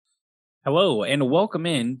Hello, and welcome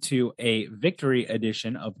in to a victory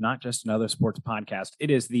edition of Not Just Another Sports Podcast.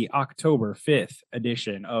 It is the October 5th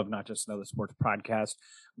edition of Not Just Another Sports Podcast,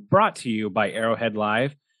 brought to you by Arrowhead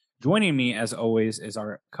Live. Joining me, as always, is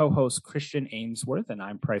our co host, Christian Ainsworth, and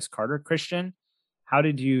I'm Price Carter. Christian, how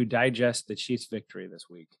did you digest the Chiefs' victory this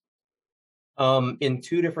week? In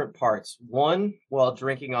two different parts. One while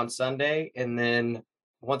drinking on Sunday, and then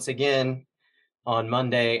once again on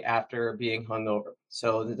Monday after being hungover.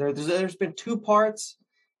 So there's been two parts.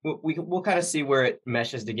 We'll kind of see where it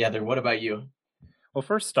meshes together. What about you? Well,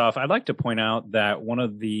 first off, I'd like to point out that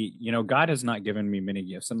God has not given me many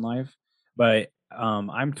gifts in life, but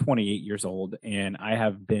I'm 28 years old and I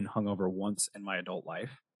have been hungover once in my adult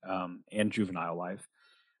life and juvenile life.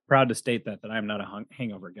 Proud to state that I'm not a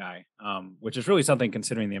hangover guy, which is really something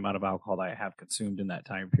considering the amount of alcohol that I have consumed in that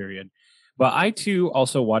time period. But I too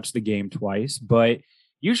also watched the game twice. But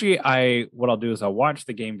usually, what I'll do is I'll watch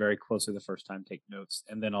the game very closely the first time, take notes,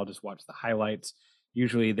 and then I'll just watch the highlights.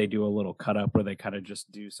 Usually, they do a little cut up where they kind of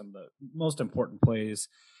just do some of the most important plays.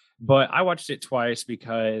 But I watched it twice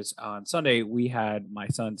because on Sunday we had my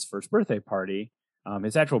son's first birthday party.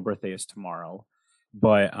 His actual birthday is tomorrow,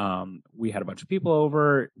 but we had a bunch of people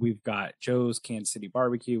over. We've got Joe's Kansas City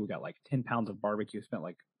barbecue. We got like 10 pounds of barbecue, spent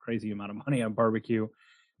like crazy amount of money on barbecue.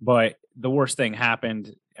 But the worst thing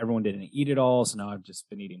happened. Everyone didn't eat it all. So now I've just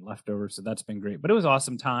been eating leftovers. So that's been great. But it was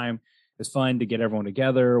awesome time. It was fun to get everyone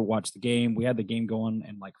together, watch the game. We had the game going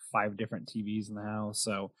and like five different TVs in the house.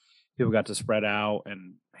 So people got to spread out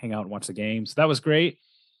and hang out and watch the game. So that was great.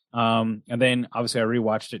 And then obviously I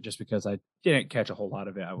rewatched it just because I didn't catch a whole lot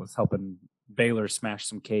of it. I was helping Baylor smash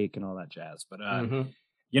some cake and all that jazz. But Mm-hmm.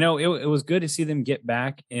 it was good to see them get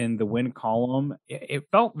back in the win column. It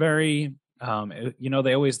felt very,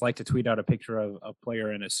 they always like to tweet out a picture of a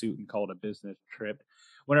player in a suit and call it a business trip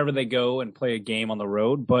whenever they go and play a game on the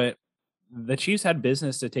road. But the Chiefs had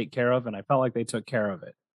business to take care of, and I felt like they took care of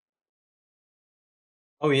it.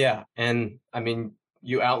 Oh yeah, and I mean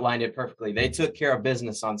you outlined it perfectly. They took care of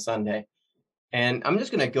business on Sunday, and I'm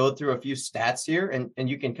just gonna go through a few stats here, and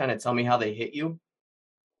you can kind of tell me how they hit you.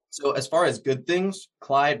 So as far as good things,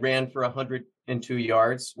 Clyde ran for 102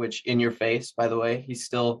 yards, which in your face, by the way, he's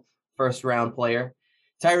still first round player.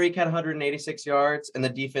 Tyreek had 186 yards, and the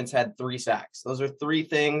defense had 3 sacks. Those are three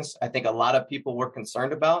things I think a lot of people were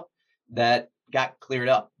concerned about that got cleared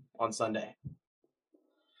up on Sunday.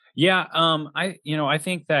 Yeah, I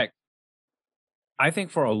think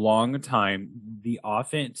for a long time the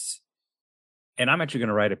offense, and I'm actually going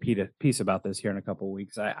to write a piece about this here in a couple of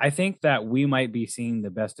weeks. I think that we might be seeing the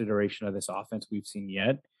best iteration of this offense we've seen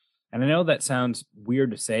yet. And I know that sounds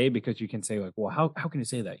weird to say because you can say like, well, how can you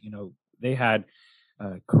say that? They had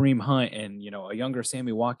Kareem Hunt and a younger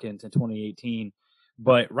Sammy Watkins in 2018,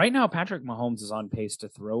 but right now Patrick Mahomes is on pace to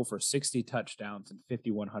throw for 60 touchdowns and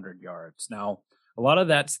 5,100 yards. Now, a lot of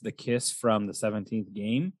that's the kiss from the 17th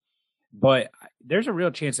game, but there's a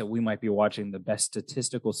real chance that we might be watching the best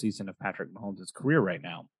statistical season of Patrick Mahomes' career right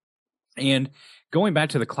now. And going back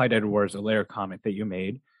to the Clyde Edwards-Helaire comment that you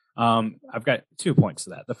made, I've got 2 points to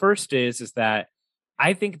that. The first is that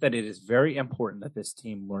I think that it is very important that this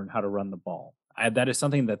team learn how to run the ball. That is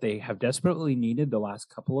something that they have desperately needed the last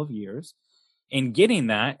couple of years. And getting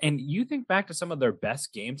that, and you think back to some of their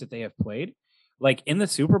best games that they have played, like in the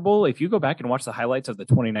Super Bowl, if you go back and watch the highlights of the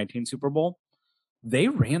 2019 Super Bowl, they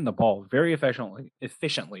ran the ball very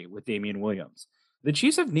efficiently with Damian Williams. The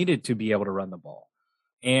Chiefs have needed to be able to run the ball.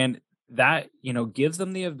 And that, gives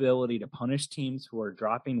them the ability to punish teams who are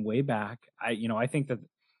dropping way back. I think that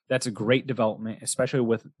that's a great development, especially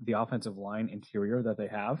with the offensive line interior that they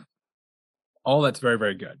have. All that's very,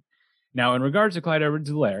 very good. Now, in regards to Clyde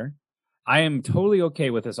Edwards-Helaire, I am totally okay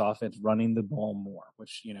with this offense running the ball more,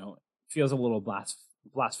 which, feels a little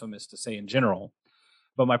blasphemous to say in general.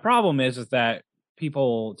 But my problem is that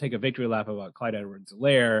people take a victory lap about Clyde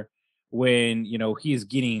Edwards-Helaire when he's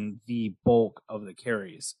getting the bulk of the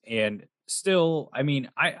carries. And still, I mean,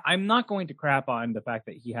 I'm not going to crap on the fact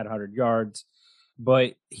that he had 100 yards,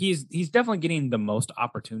 but he's definitely getting the most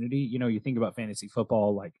opportunity. You think about fantasy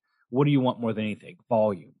football, like what do you want more than anything?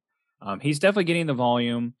 Volume. He's definitely getting the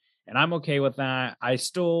volume, and I'm okay with that. I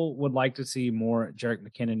still would like to see more Jerick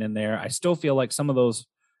McKinnon in there. I still feel like some of those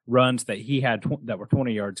runs that he had that were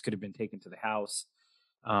 20 yards could have been taken to the house.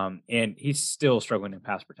 And he's still struggling in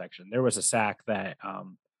pass protection. There was a sack that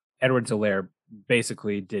Edwards-Helaire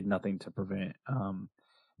basically did nothing to prevent.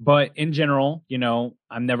 But in general,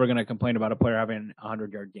 I'm never going to complain about a player having a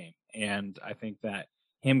 100-yard game. And I think that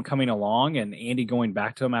him coming along and Andy going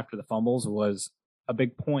back to him after the fumbles was a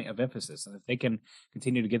big point of emphasis. And if they can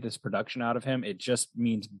continue to get this production out of him, it just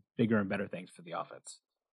means bigger and better things for the offense.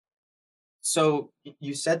 So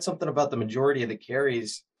you said something about the majority of the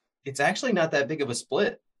carries. It's actually not that big of a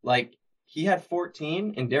split. Like he had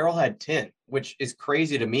 14 and Daryl had 10, which is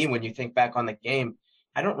crazy to me when you think back on the game.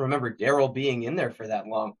 I don't remember Daryl being in there for that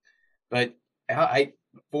long, but I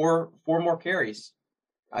four more carries.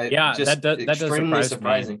 I Yeah, just that does extremely surprise me.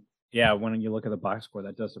 surprising. Yeah, when you look at the box score,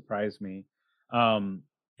 that does surprise me.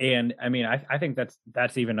 And I mean, I think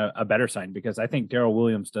that's even a better sign because I think Daryl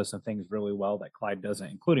Williams does some things really well that Clyde doesn't,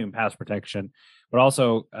 including pass protection. But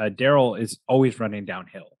also, Daryl is always running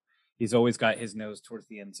downhill. He's always got his nose towards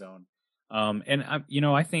the end zone. And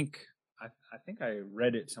I think I think I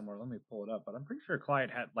read it somewhere. Let me pull it up, but I'm pretty sure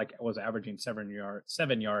Clyde had like was averaging 7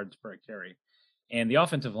 yards per carry, and the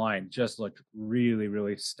offensive line just looked really,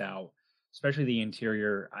 really stout, especially the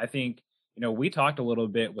interior. I think, we talked a little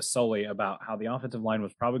bit with Sully about how the offensive line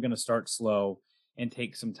was probably going to start slow and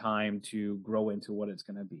take some time to grow into what it's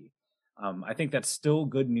going to be. I think that's still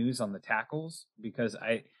good news on the tackles because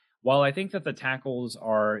while I think that the tackles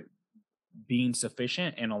are being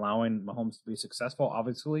sufficient and allowing Mahomes to be successful,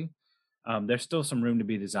 obviously, there's still some room to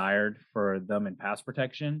be desired for them in pass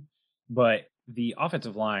protection, but the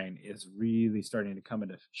offensive line is really starting to come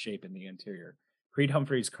into shape in the interior. Creed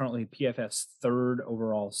Humphrey is currently PFF's third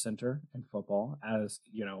overall center in football, as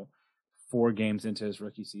 4 games into his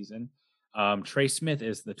rookie season. Trey Smith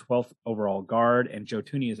is the 12th overall guard, and Joe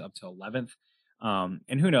Tooney is up to 11th.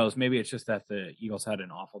 And who knows? Maybe it's just that the Eagles had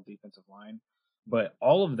an awful defensive line, but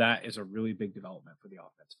all of that is a really big development for the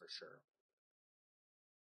offense for sure.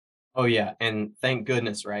 Oh yeah, and thank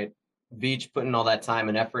goodness, right? Veach putting all that time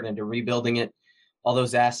and effort into rebuilding it, all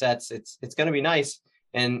those assets. It's going to be nice.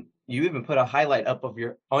 And you even put a highlight up of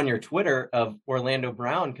your Twitter of Orlando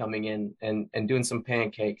Brown coming in and doing some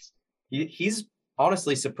pancakes. He's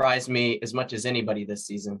honestly surprised me as much as anybody this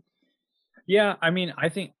season. Yeah, I mean, I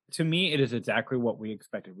think to me it is exactly what we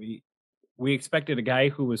expected. We expected a guy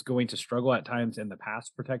who was going to struggle at times in the pass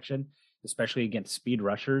protection, especially against speed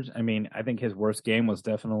rushers. I mean, I think his worst game was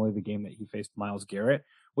definitely the game that he faced Myles Garrett,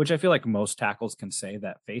 which I feel like most tackles can say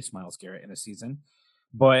that face Myles Garrett in a season.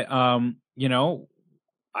 But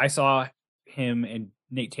I saw him, and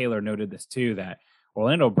Nate Taylor noted this too, that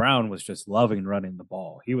Orlando Brown was just loving running the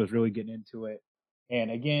ball. He was really getting into it. And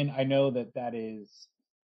again, I know that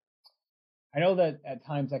at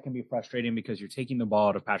times that can be frustrating because you're taking the ball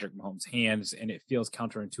out of Patrick Mahomes' hands and it feels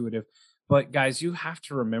counterintuitive. But guys, you have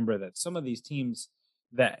to remember that some of these teams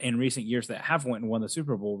that in recent years that have went and won the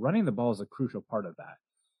Super Bowl, running the ball is a crucial part of that.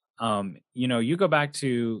 You go back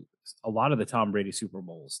to a lot of the Tom Brady Super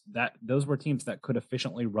Bowls, that those were teams that could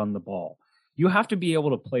efficiently run the ball. You have to be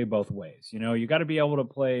able to play both ways. You got to be able to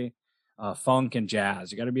play funk and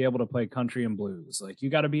jazz. You got to be able to play country and blues. Like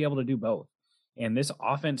you got to be able to do both. And this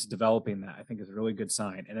offense developing that, I think, is a really good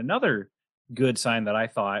sign. And another good sign that I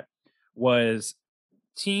thought was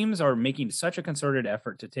teams are making such a concerted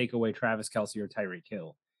effort to take away Travis Kelce or Tyreek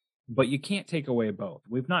Hill, but you can't take away both.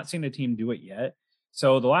 We've not seen a team do it yet.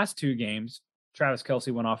 So the last 2 games, Travis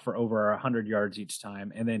Kelce went off for over 100 yards each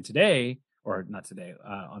time. And then today, or not today,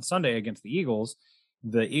 on Sunday against the Eagles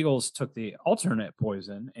took the alternate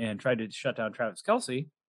poison and tried to shut down Travis Kelce,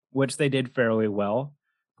 which they did fairly well.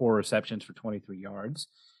 4 receptions for 23 yards.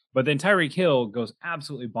 But then Tyreek Hill goes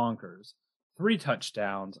absolutely bonkers. 3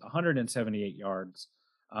 touchdowns, 178 yards.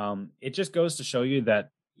 It just goes to show you that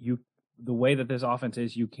the way that this offense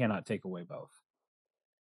is, you cannot take away both.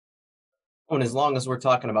 And as long as we're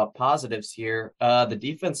talking about positives here, the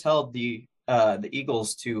defense held the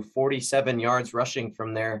Eagles to 47 yards rushing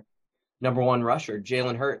from their number one rusher,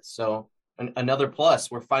 Jalen Hurts. So another plus.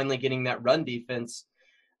 We're finally getting that run defense.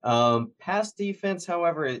 Pass defense,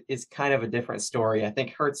 however, is kind of a different story. I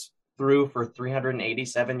think Hurts threw for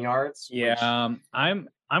 387 yards. Yeah, I'm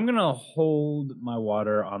gonna hold my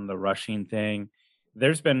water on the rushing thing.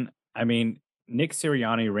 Nick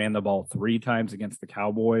Sirianni ran the ball 3 times against the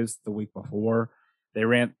Cowboys the week before. They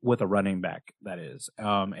ran with a running back, that is.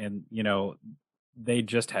 And they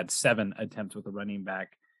just had 7 attempts with a running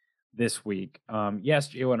back this week. Yes,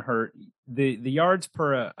 Jalen Hurt, the yards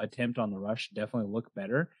per attempt on the rush definitely look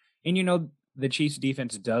better. And the Chiefs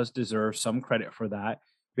defense does deserve some credit for that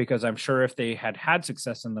because I'm sure if they had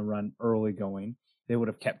success in the run early going, they would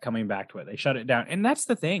have kept coming back to it. They shut it down. And that's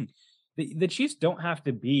the thing. The Chiefs don't have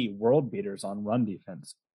to be world beaters on run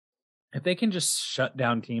defense. If they can just shut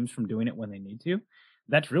down teams from doing it when they need to,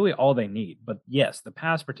 that's really all they need. But yes, the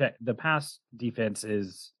pass defense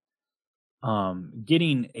is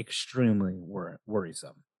getting extremely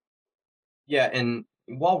worrisome. Yeah, and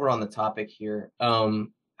while we're on the topic here, I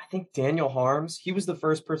think Daniel Harms, he was the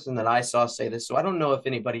first person that I saw say this. So I don't know if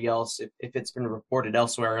anybody else, if it's been reported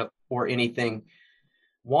elsewhere or anything.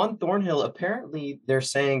 Juan Thornhill, apparently they're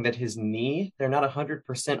saying that his knee, they're not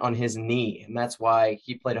 100% on his knee. And that's why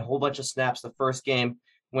he played a whole bunch of snaps the first game,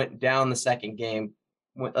 went down the second game,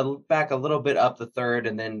 went back a little bit up the third,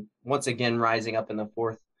 and then once again rising up in the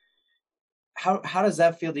fourth. How does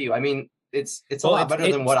that feel to you? I mean, it's a Well, lot it's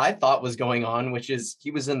better than what it's I thought was going on, which is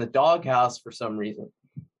he was in the doghouse for some reason.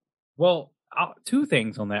 well, two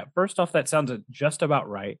things on that. First off, that sounds just about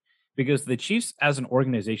right because the Chiefs as an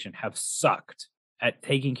organization have sucked at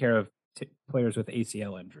taking care of players with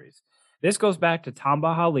ACL injuries. This goes back to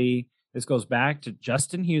Tamba Hali. This goes back to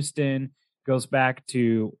Justin Houston. Goes back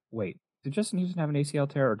to wait, did Justin Houston have an ACL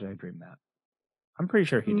tear or did I dream that? I'm pretty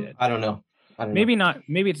sure he did. I don't know. I don't know. Maybe not.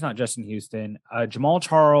 Maybe it's not Justin Houston. Jamal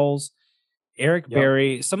Charles, Eric Yep.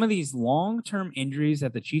 Berry. Some of these long-term injuries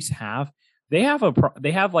that the Chiefs have, they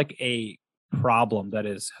have like a problem that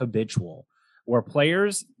is habitual, where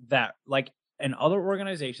players that like in other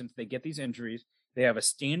organizations they get these injuries, they have a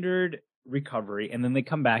standard recovery, and then they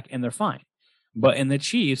come back and they're fine. But in the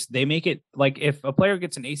Chiefs, they make it like if a player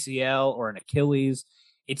gets an ACL or an Achilles,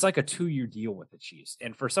 it's like a 2-year deal with the Chiefs.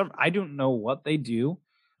 And for some, I don't know what they do.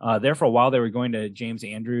 There for a while, they were going to James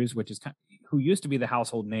Andrews, which is who used to be the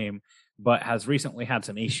household name, but has recently had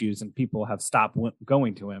some issues, and people have stopped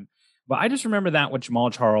going to him. But I just remember that with Jamal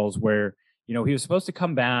Charles, where he was supposed to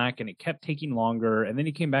come back, and it kept taking longer, and then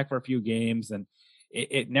he came back for a few games, and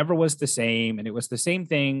it never was the same. And it was the same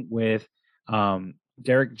thing with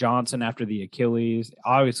Derek Johnson after the Achilles.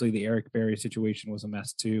 Obviously, the Eric Berry situation was a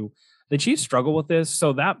mess too. The Chiefs struggle with this,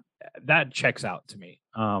 so that checks out to me.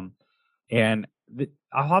 And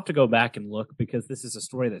I'll have to go back and look because this is a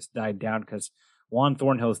story that's died down because Juan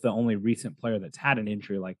Thornhill is the only recent player that's had an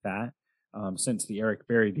injury like that since the Eric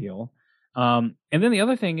Berry deal. And then the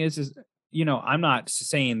other thing is I'm not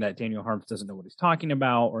saying that Daniel Harms doesn't know what he's talking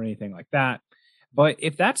about or anything like that. But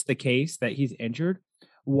if that's the case, that he's injured,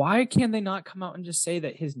 why can they not come out and just say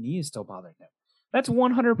that his knee is still bothering him? That's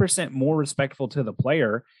 100% more respectful to the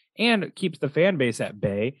player and keeps the fan base at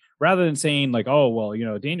bay rather than saying like, oh, well,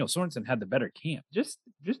 Daniel Sorensen had the better camp. Just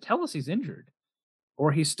tell us he's injured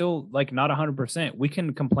or he's still like not 100%. We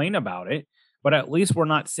can complain about it, but at least we're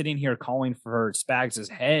not sitting here calling for Spags'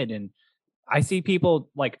 head. And I see people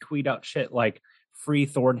like tweet out shit like free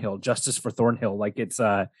Thornhill, justice for Thornhill, like it's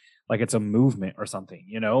a movement or something,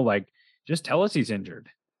 like just tell us he's injured.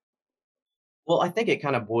 Well, I think it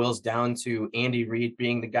kind of boils down to Andy Reid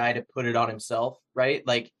being the guy to put it on himself, right?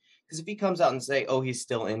 Like, because if he comes out and say, "Oh, he's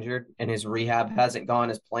still injured and his rehab hasn't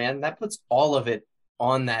gone as planned," that puts all of it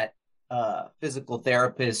on that physical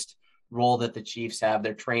therapist role that the Chiefs have,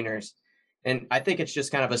 their trainers. And I think it's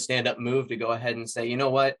just kind of a stand-up move to go ahead and say, you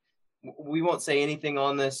know what, we won't say anything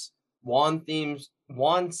on this. Juan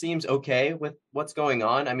seems okay with what's going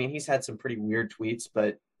on. I mean, he's had some pretty weird tweets,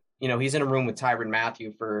 but he's in a room with Tyrann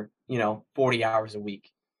Mathieu for, 40 hours a week.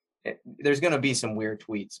 There's going to be some weird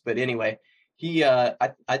tweets, but anyway,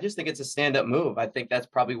 I just think it's a stand-up move. I think that's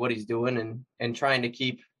probably what he's doing and trying to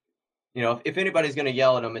keep, if anybody's going to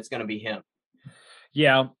yell at him, it's going to be him.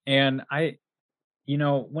 Yeah. And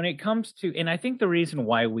when it comes to, and I think the reason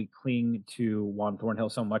why we cling to Juan Thornhill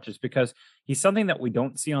so much is because he's something that we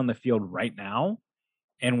don't see on the field right now.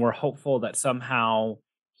 And we're hopeful that somehow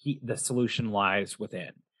the solution lies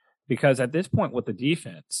within. Because at this point with the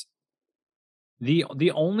defense,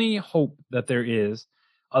 the only hope that there is,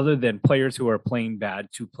 other than players who are playing bad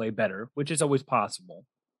to play better, which is always possible,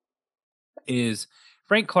 is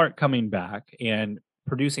Frank Clark coming back and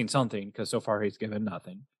producing something because so far he's given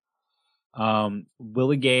nothing.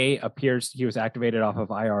 Willie Gay appears he was activated off of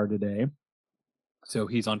IR today, so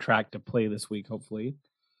he's on track to play this week, hopefully.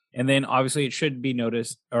 And then obviously it should be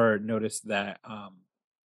noticed that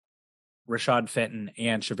Rashad Fenton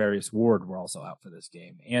and Shavarius Ward were also out for this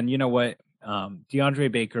game. And you know what?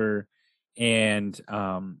 DeAndre Baker and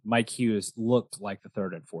Mike Hughes looked like the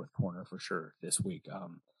third and fourth corner for sure this week.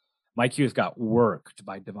 Mike Hughes got worked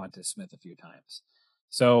by Devonta Smith a few times.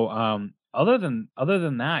 So other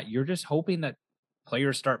than that, you're just hoping that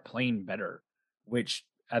players start playing better, which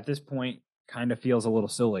at this point kind of feels a little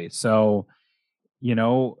silly. So,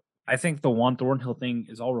 I think the Juan Thornhill thing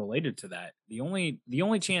is all related to that. The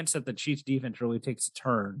only chance that the Chiefs defense really takes a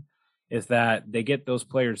turn is that they get those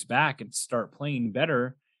players back and start playing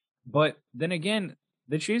better. But then again,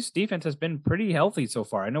 the Chiefs defense has been pretty healthy so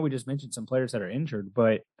far. I know we just mentioned some players that are injured,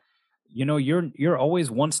 but you're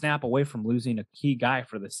always one snap away from losing a key guy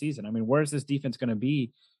for the season. I mean, where is this defense going to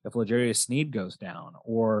be if L'Jarius Sneed goes down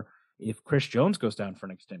or if Chris Jones goes down for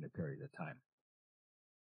an extended period of time?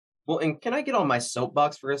 Well, and can I get on my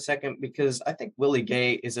soapbox for a second? Because I think Willie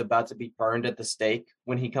Gay is about to be burned at the stake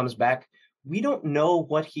when he comes back. We don't know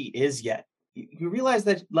what he is yet. you realize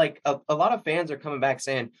that like a lot of fans are coming back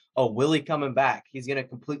saying, "Oh, Willie coming back, he's going to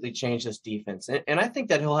completely change this defense," and I think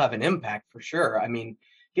that he'll have an impact for sure. I mean,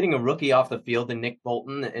 getting a rookie off the field and Nick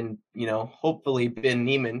Bolton and hopefully Ben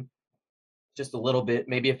Neiman just a little bit,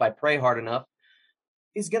 maybe if I pray hard enough,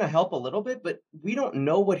 is going to help a little bit, but we don't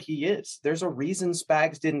know what he is. There's a reason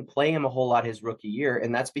Spags didn't play him a whole lot his rookie year,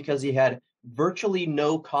 and that's because he had virtually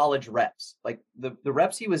no college reps. Like the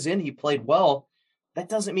reps he was in, he played well. That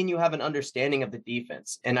doesn't mean you have an understanding of the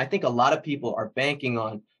defense. And I think a lot of people are banking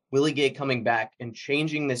on Willie Gay coming back and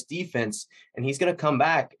changing this defense, and he's going to come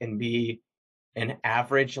back and be an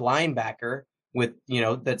average linebacker with,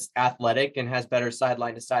 that's athletic and has better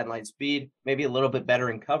sideline to sideline speed, maybe a little bit better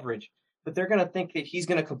in coverage, but they're going to think that he's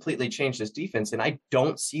going to completely change this defense. And I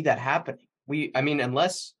don't see that happening.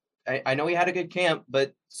 Unless I know he had a good camp,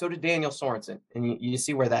 but so did Daniel Sorensen. And you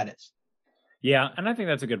see where that is. Yeah, and I think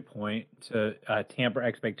that's a good point to tamper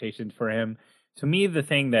expectations for him. To me, the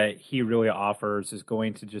thing that he really offers is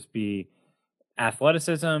going to just be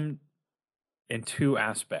athleticism in two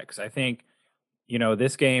aspects. I think,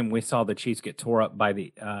 this game we saw the Chiefs get tore up by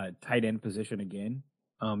the tight end position again.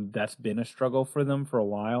 That's been a struggle for them for a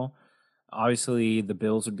while. Obviously, the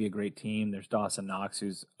Bills would be a great team. There's Dawson Knox,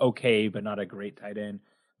 who's okay, but not a great tight end.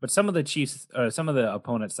 But some of the Chiefs, some of the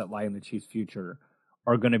opponents that lie in the Chiefs' future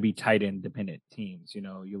are going to be tight end dependent teams.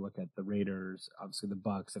 You look at the Raiders, obviously the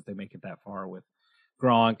Bucks, if they make it that far with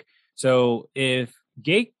Gronk. So if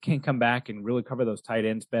Gay can come back and really cover those tight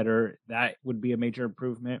ends better, that would be a major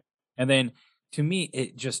improvement. And then to me,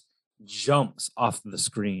 it just jumps off the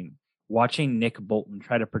screen watching Nick Bolton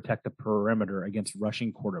try to protect the perimeter against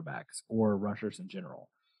rushing quarterbacks or rushers in general.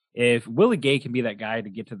 If Willie Gay can be that guy to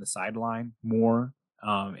get to the sideline more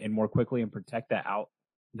and more quickly and protect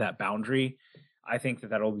that boundary, I think that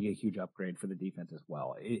that'll be a huge upgrade for the defense as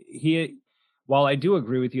well. While I do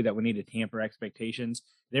agree with you that we need to tamper expectations,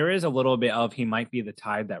 there is a little bit of he might be the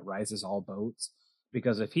tide that rises all boats,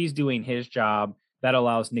 because if he's doing his job, that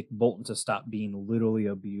allows Nick Bolton to stop being literally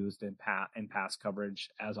abused in pass coverage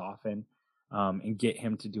as often, and get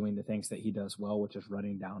him to doing the things that he does well, which is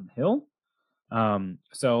running downhill.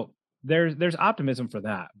 So there's optimism for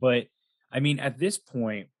that. But I mean, at this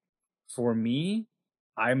point, for me,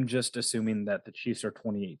 I'm just assuming that the Chiefs are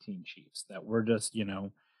 2018 Chiefs, that we're just,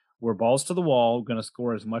 we're balls to the wall, going to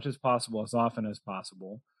score as much as possible, as often as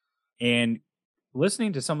possible. And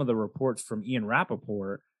listening to some of the reports from Ian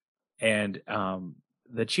Rappaport, and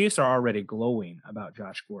the Chiefs are already glowing about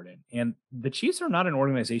Josh Gordon. And the Chiefs are not an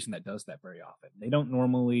organization that does that very often. They don't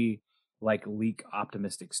normally leak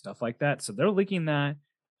optimistic stuff like that. So they're leaking that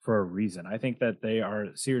for a reason. I think that they are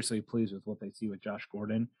seriously pleased with what they see with Josh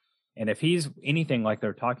Gordon. And if he's anything like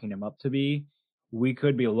they're talking him up to be, we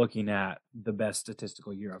could be looking at the best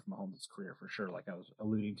statistical year of Mahomes' career for sure, like I was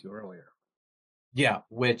alluding to earlier. Yeah,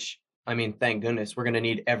 which, thank goodness we're going to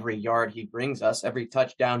need every yard he brings us, every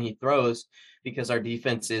touchdown he throws, because our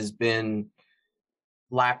defense has been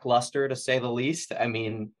lackluster to say the least.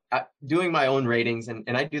 Doing my own ratings, and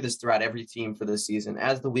I do this throughout every team for this season.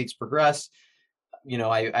 As the weeks progress,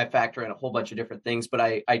 I factor in a whole bunch of different things, but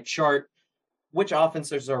I chart which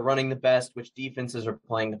offenses are running the best, which defenses are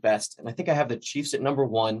playing the best. And I think I have the Chiefs at number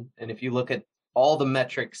 1. And if you look at all the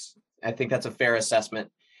metrics, I think that's a fair assessment.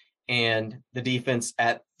 And the defense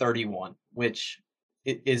at 31, which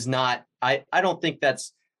is not, I don't think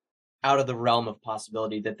that's out of the realm of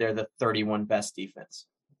possibility that they're the 31 best defense.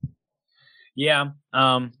 Yeah.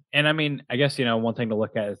 And I guess, one thing to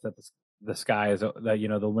look at is that the sky is, that,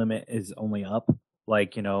 the limit is only up. They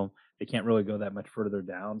can't really go that much further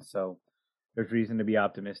down. So there's reason to be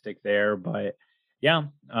optimistic there. But yeah,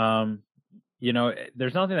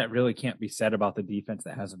 there's nothing that really can't be said about the defense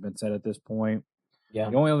that hasn't been said at this point. Yeah.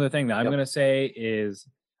 The only other thing that I'm going to say is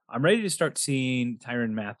I'm ready to start seeing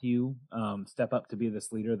Tyrann Mathieu step up to be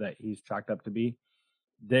this leader that he's chalked up to be.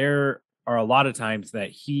 There are a lot of times that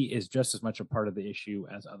he is just as much a part of the issue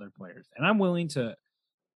as other players. And I'm willing to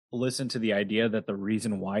listen to the idea that the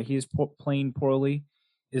reason why he's playing poorly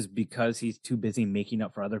is because he's too busy making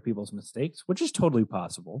up for other people's mistakes, which is totally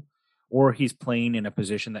possible, or he's playing in a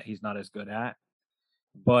position that he's not as good at.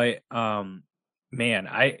 But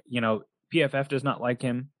PFF does not like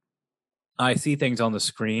him. I see things on the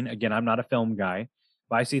screen. Again, I'm not a film guy,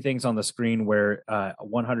 but I see things on the screen where a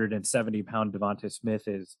 170-pound Devonta Smith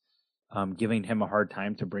is giving him a hard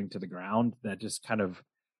time to bring to the ground. That just kind of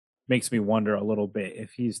makes me wonder a little bit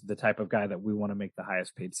if he's the type of guy that we want to make the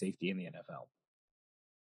highest paid safety in the NFL.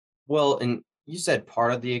 Well, and you said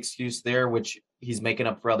part of the excuse there, which he's making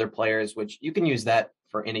up for other players, which you can use that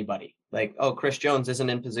for anybody. Like, oh, Chris Jones isn't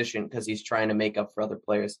in position because he's trying to make up for other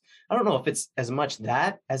players. I don't know if it's as much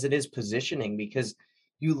that as it is positioning, because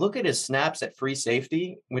you look at his snaps at free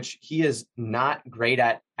safety, which he is not great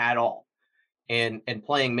at all. And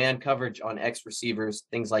playing man coverage on X receivers,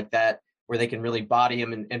 things like that, where they can really body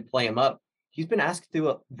him and play him up. He's been asked to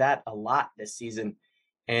do that a lot this season.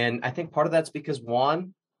 And I think part of that's because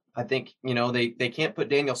Juan, I think, they can't put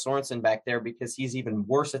Daniel Sorensen back there because he's even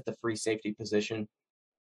worse at the free safety position.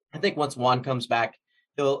 I think once Juan comes back,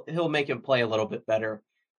 he'll make him play a little bit better.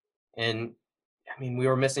 And I mean, we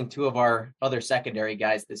were missing two of our other secondary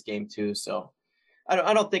guys this game too. So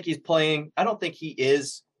I don't think he's playing. I don't think he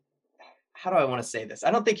is. How do I want to say this?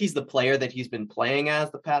 I don't think he's the player that he's been playing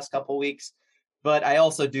as the past couple weeks. But I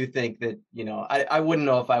also do think that, I wouldn't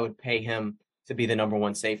know if I would pay him to be the number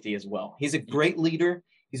one safety as well. He's a great leader.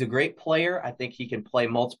 He's a great player. I think he can play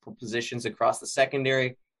multiple positions across the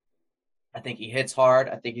secondary. I think he hits hard.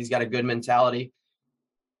 I think he's got a good mentality.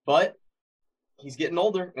 But he's getting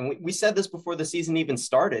older. And we said this before the season even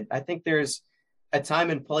started. I think there's a time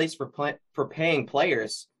and place for paying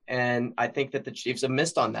players. And I think that the Chiefs have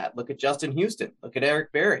missed on that. Look at Justin Houston. Look at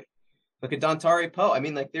Eric Berry. Look at Dontari Poe. I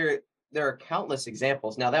mean, like there are countless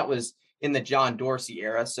examples. Now, that was in the John Dorsey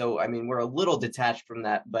era. So, I mean, we're a little detached from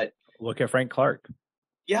that. But look at Frank Clark.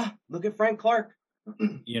 Yeah, look at Frank Clark.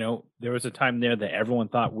 There was a time there that everyone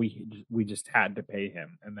thought we just had to pay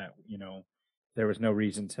him, and that, there was no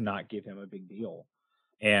reason to not give him a big deal.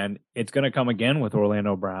 And it's going to come again with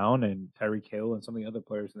Orlando Brown and Tyreek Hill and some of the other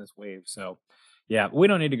players in this wave. So, yeah, we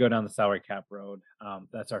don't need to go down the salary cap road.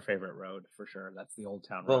 That's our favorite road for sure. That's the Old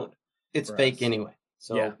Town road. It's fake us. Anyway.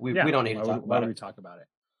 So we don't need to talk about it. Why would we talk about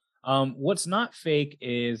it? What's not fake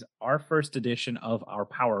is our first edition of our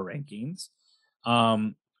power rankings.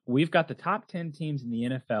 We've got the top 10 teams in the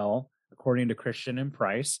NFL, according to Christian and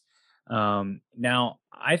Price. Now,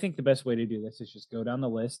 I think the best way to do this is just go down the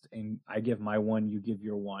list, and I give my one, you give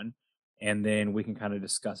your one, and then we can kind of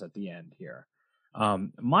discuss at the end here.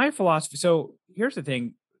 My philosophy. So here's the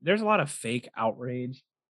thing. There's a lot of fake outrage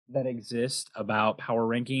that exists about power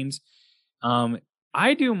rankings.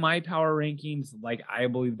 I do my power rankings like I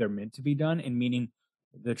believe they're meant to be done, and meaning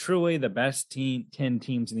truly the best 10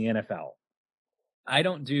 teams in the NFL. I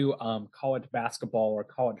don't do college basketball or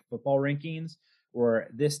college football rankings where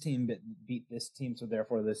this team beat this team, so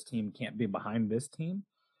therefore this team can't be behind this team,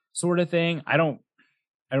 sort of thing. I don't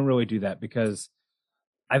really do that because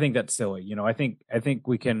I think that's silly. I think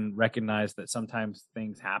we can recognize that sometimes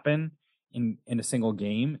things happen in a single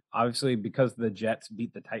game. Obviously, because the Jets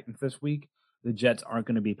beat the Titans this week, the Jets aren't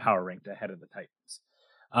going to be power ranked ahead of the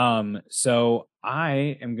Titans. So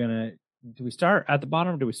I am gonna. Do we start at the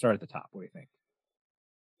bottom or do we start at the top? What do you think?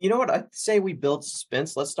 You know what? I'd say we build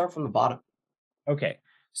suspense. Let's start from the bottom. Okay.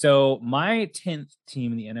 So my 10th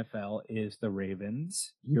team in the NFL is the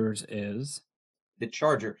Ravens. Yours is? The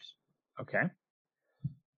Chargers. Okay.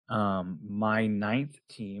 My 9th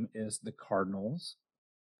team is the Cardinals.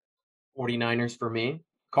 49ers for me.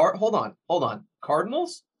 Hold on.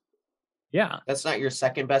 Cardinals? Yeah. That's not your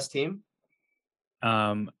second best team?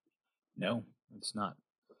 No, it's not.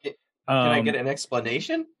 Can I get an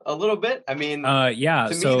explanation a little bit? I mean, yeah.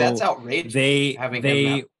 To me, that's outrageous. Having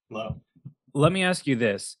him that low. Let me ask you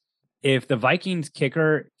this: if the Vikings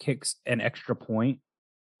kicker kicks an extra point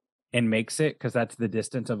and makes it, because that's the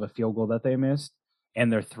distance of a field goal that they missed,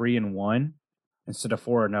 and they're 3-1 instead of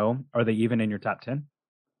 4-0, are they even in your top 10?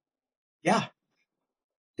 Yeah,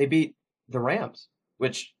 they beat the Rams,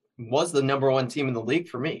 which was the number one team in the league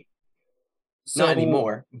for me. So, not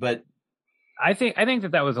anymore, but. I think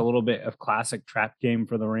that was a little bit of classic trap game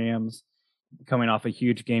for the Rams, coming off a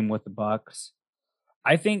huge game with the Bucks.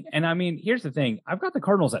 I think, and I mean, here's the thing: I've got the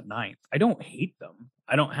Cardinals at 9th. I don't hate them.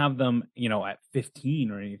 I don't have them, at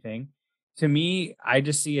 15 or anything. To me, I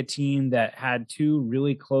just see a team that had two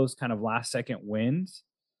really close kind of last-second wins,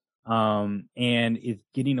 and is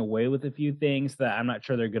getting away with a few things that I'm not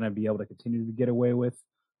sure they're going to be able to continue to get away with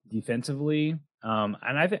defensively. And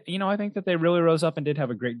I think that they really rose up and did have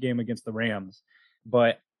a great game against the Rams.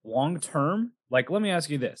 But long term, let me ask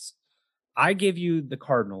you this. I give you the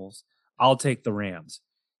Cardinals. I'll take the Rams.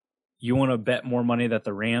 You want to bet more money that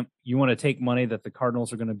you want to take money that the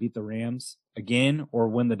Cardinals are going to beat the Rams again or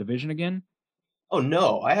win the division again? Oh,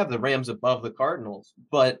 no, I have the Rams above the Cardinals,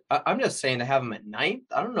 but I'm just saying to have them at 9th.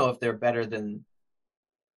 I don't know if they're better than,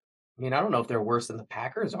 I don't know if they're worse than the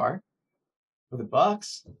Packers are. For the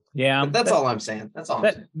Bucks. Yeah. But that's all I'm saying.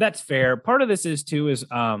 That's fair. Part of this is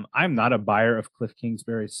I'm not a buyer of Cliff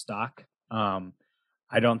Kingsbury's stock.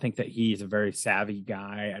 I don't think that he's a very savvy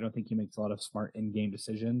guy. I don't think he makes a lot of smart in-game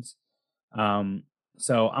decisions.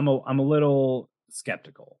 So I'm a little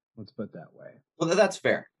skeptical. Let's put it that way. Well, that's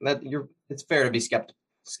fair. It's fair to be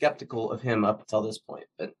skeptical of him up until this point.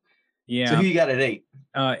 But so Yeah. who you got at 8?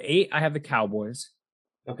 8, I have the Cowboys.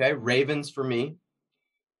 Okay, Ravens for me.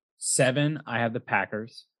 7, I have the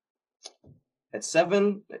Packers. At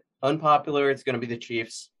 7, unpopular, it's going to be the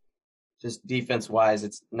Chiefs. Just defense wise,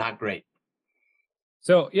 it's not great.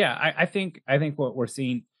 So yeah, I think what we're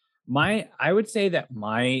seeing, I would say that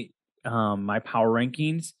my power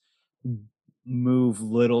rankings move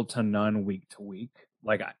little to none week to week.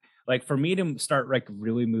 Like for me to start like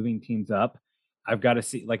really moving teams up, I've got to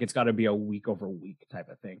see, like, it's got to be a week over week type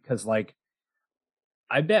of thing. Cause like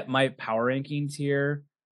I bet my power rankings here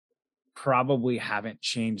probably haven't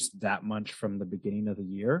changed that much from the beginning of the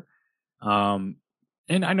year.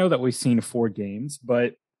 And I know that we've seen 4 games,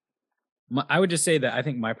 but I would just say that I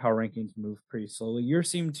think my power rankings move pretty slowly. Yours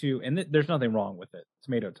seem to, and there's nothing wrong with it,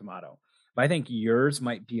 tomato. But I think yours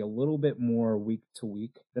might be a little bit more week to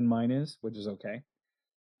week than mine is, which is okay.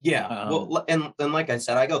 Yeah. Well, and like I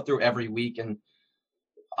said, I go through every week, and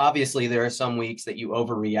obviously there are some weeks that you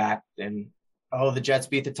overreact and, oh, the Jets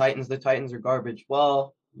beat the Titans are garbage.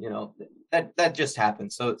 Well, that just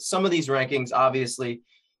happens. So some of these rankings, obviously,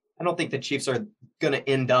 I don't think the Chiefs are going to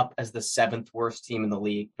end up as the 7th worst team in the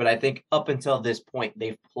league, but I think up until this point,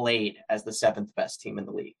 they've played as the 7th best team in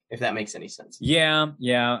the league, if that makes any sense. Yeah.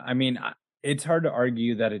 I mean, it's hard to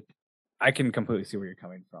argue that I can completely see where you're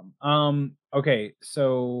coming from. Okay,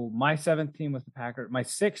 so my 7th team was the Packers. My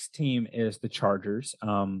 6th team is the Chargers.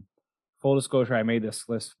 Full disclosure, I made this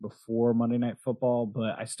list before Monday Night Football,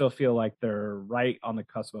 but I still feel like they're right on the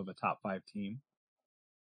cusp of a top 5 team.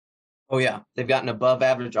 Oh, yeah. They've got an above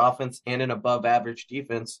average offense and an above average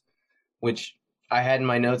defense, which I had in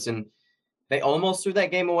my notes, and they almost threw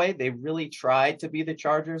that game away. They really tried to be the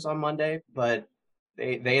Chargers on Monday, but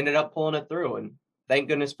they ended up pulling it through, and thank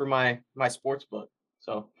goodness for my sports book.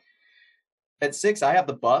 So at 6, I have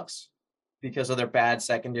the Bucks because of their bad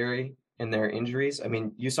secondary and their injuries. I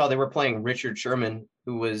mean, you saw they were playing Richard Sherman,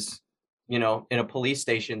 who was, in a police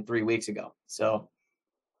station 3 weeks ago. So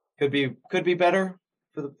could be better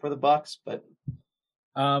for the Bucks, but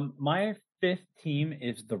my 5th team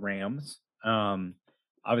is the Rams.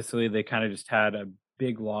 Obviously they kind of just had a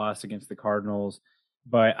big loss against the Cardinals,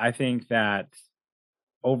 but I think that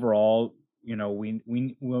overall,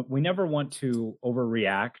 we never want to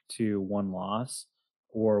overreact to one loss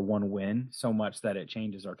or one win so much that it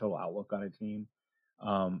changes our total outlook on a team.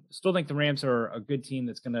 Still think the Rams are a good team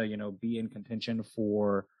that's going to, be in contention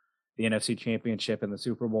for the NFC Championship and the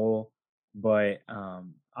Super Bowl. But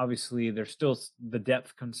obviously, there's still the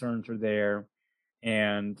depth concerns are there,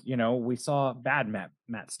 and we saw bad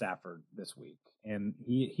Matt Stafford this week, and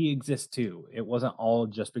he exists too. It wasn't all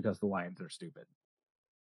just because the Lions are stupid.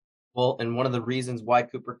 Well, and one of the reasons why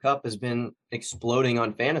Cooper Kupp has been exploding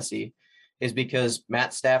on fantasy is because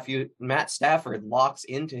Matt Stafford locks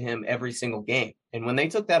into him every single game, and when they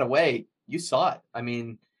took that away, you saw it. I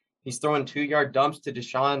mean, he's throwing 2-yard dumps to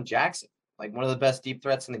Deshaun Jackson, like one of the best deep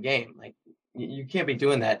threats in the game. Like, you can't be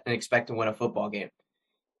doing that and expect to win a football game.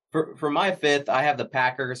 For my 5th, I have the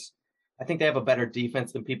Packers. I think they have a better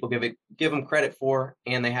defense than people give them credit for,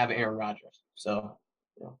 and they have Aaron Rodgers. So,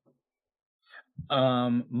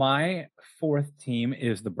 my 4th team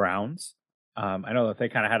is the Browns. I know that they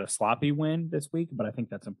kind of had a sloppy win this week, but I think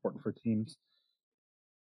that's important for teams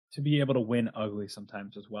to be able to win ugly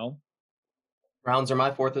sometimes as well. Browns are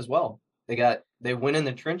my 4th as well. They win in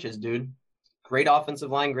the trenches, dude. Great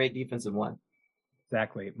offensive line, great defensive line.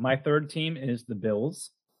 Exactly. My 3rd team is the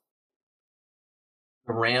Bills.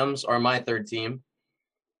 The Rams are my 3rd team.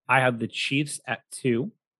 I have the Chiefs at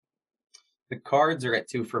 2. The Cards are at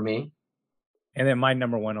 2 for me. And then my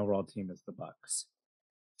number 1 overall team is the Bucks.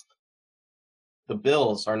 The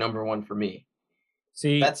Bills are number 1 for me.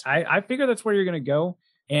 See, I figure that's where you're going to go.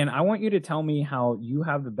 And I want you to tell me how you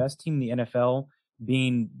have the best team in the NFL,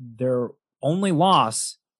 being their only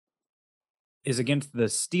loss is against the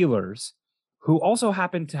Steelers, who also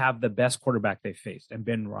happen to have the best quarterback they faced, and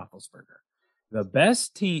Ben Roethlisberger.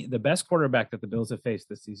 The best quarterback that the Bills have faced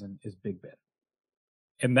this season is Big Ben.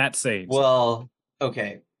 And that's saying well,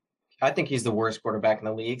 okay. I think he's the worst quarterback in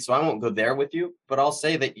the league, so I won't go there with you, but I'll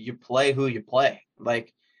say that you play who you play.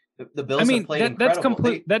 Like, the Bills have played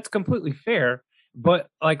incredible. That's completely fair. But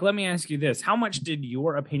like, let me ask you this: how much did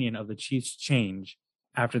your opinion of the Chiefs change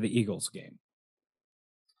after the Eagles game?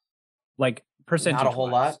 Like, percentage? Not a whole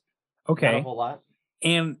lot. Okay, not a whole lot.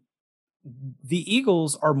 And the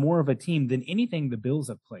Eagles are more of a team than anything the Bills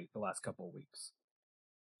have played the last couple of weeks.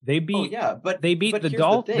 They beat, but they beat the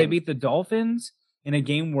Dolphins in a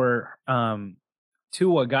game where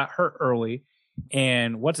Tua got hurt early,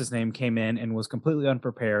 and what's his name came in and was completely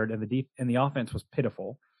unprepared, and the offense was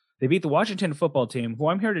pitiful. They beat the Washington football team, who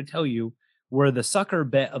I'm here to tell you were the sucker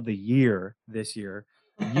bet of the year this year.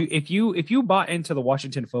 If you bought into the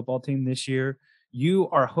Washington football team this year, you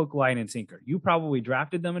are hook, line, and sinker. You probably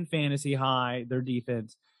drafted them in fantasy high. Their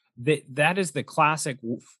defense, that is the classic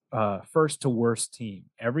first to worst team.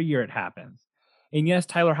 Every year it happens. And yes,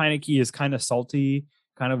 Tyler Heineke is kind of salty,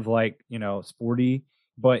 kind of like, sporty,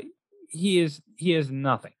 but he is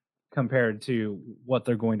nothing compared to what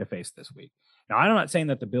they're going to face this week. Now, I'm not saying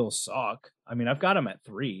that the Bills suck. I mean, I've got them at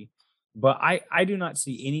 3, but I do not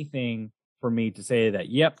see anything for me to say that,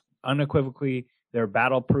 yep, unequivocally, they're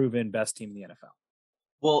battle-proven best team in the NFL.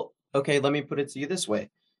 Well, okay, let me put it to you this way.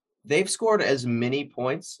 They've scored as many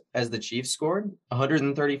points as the Chiefs scored,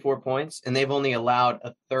 134 points, and they've only allowed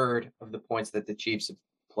a third of the points that the Chiefs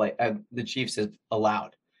have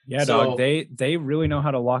allowed. Yeah, so, dog, they really know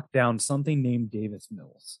how to lock down something named Davis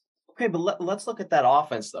Mills. Okay, but let's look at that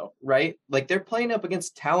offense, though, right? Like, they're playing up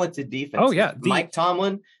against talented defense. Oh, yeah. Mike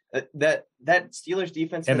Tomlin, that Steelers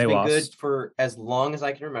defense has been good for as long as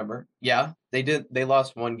I can remember. Yeah, they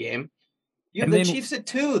lost 1 game. You have the Chiefs at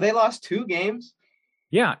 2. They lost 2 games.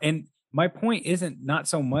 Yeah, and my point isn't not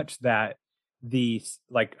so much that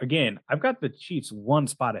again, I've got the Chiefs 1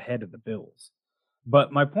 spot ahead of the Bills.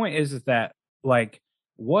 But my point is that, like,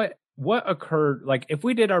 what occurred, like, if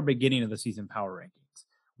we did our beginning of the season power rankings,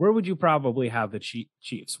 where would you probably have the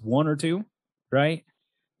Chiefs? 1 or 2, right?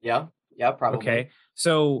 Yeah, probably. Okay,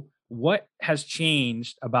 so what has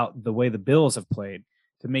changed about the way the Bills have played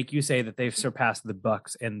to make you say that they've surpassed the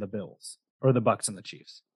Bucs and the Bills, or the Bucs and the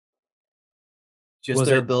Chiefs? Just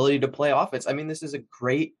their ability to play offense. I mean, this is a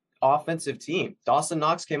great offensive team. Dawson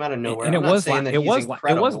Knox came out of nowhere. And it was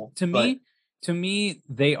to me,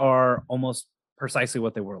 they are almost precisely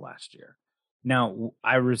what they were last year. Now,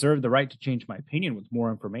 I reserve the right to change my opinion with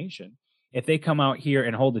more information. If they come out here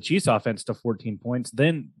and hold the Chiefs offense to 14 points,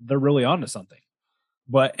 then they're really on to something.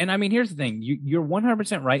 And I mean, here's the thing. You're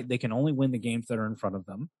 100% right. They can only win the games that are in front of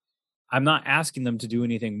them. I'm not asking them to do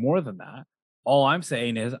anything more than that. All I'm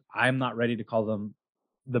saying is I'm not ready to call them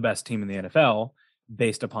the best team in the NFL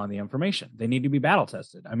based upon the information. They need to be battle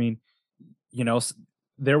tested. I mean,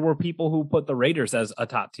 there were people who put the Raiders as a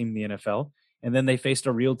top team in the NFL, and then they faced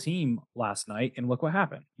a real team last night, and look what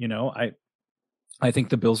happened. I think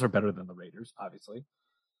the Bills are better than the Raiders, obviously.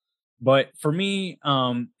 But for me,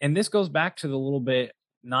 and this goes back to the little bit,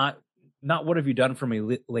 not what have you done for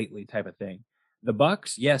me lately type of thing. The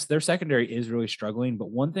Bucs, yes, their secondary is really struggling, but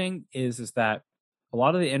one thing is that a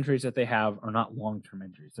lot of the injuries that they have are not long-term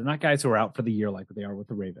injuries. They're not guys who are out for the year like they are with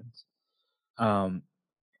the Ravens.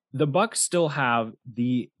 The Bucs still have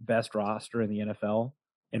the best roster in the NFL,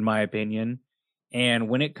 in my opinion. And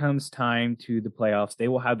when it comes time to the playoffs, they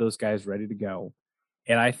will have those guys ready to go.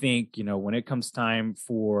 And I think, when it comes time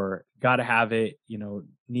for got to have it,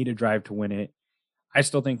 need a drive to win it, I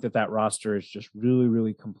still think that roster is just really,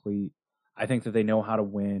 really complete. I think that they know how to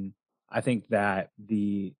win. I think that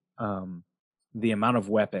the amount of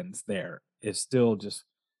weapons there is still just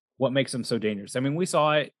what makes them so dangerous. I mean, we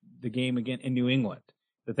saw it, the game again in New England,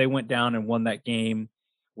 that they went down and won that game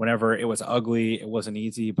whenever it was ugly, it wasn't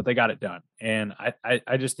easy, but they got it done. And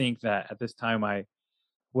I just think that at this time, I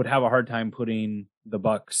would have a hard time putting the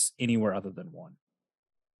Bucs anywhere other than 1.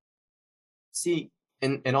 See,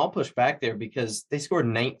 and I'll push back there because they scored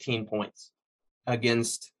 19 points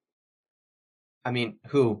against, I mean,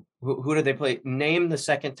 who did they play? Name the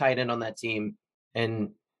second tight end on that team,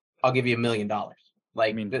 and I'll give you $1 million.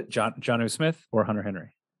 Like, Jonnu Smith or Hunter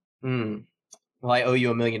Henry? Well, I owe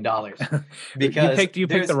you $1 million because you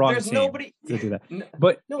picked the wrong team nobody to do that.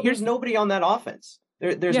 But there's nobody on that offense.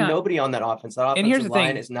 There's nobody on that offense. That offensive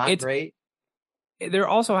line is not great. There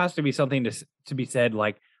also has to be something to be said,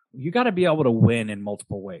 like, you got to be able to win in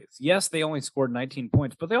multiple ways. Yes, they only scored 19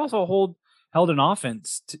 points, but they also held an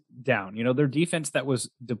offense down. Their defense that was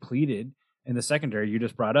depleted in the secondary you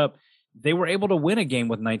just brought up, they were able to win a game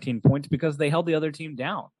with 19 points because they held the other team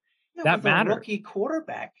down. Yeah, that mattered. Rookie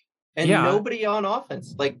quarterback and nobody on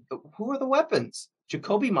offense. Like, who are the weapons?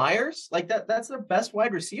 Jacoby Myers? Like, that's their best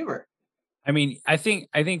wide receiver. I mean, I think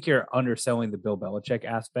you're underselling the Bill Belichick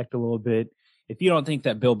aspect a little bit. If you don't think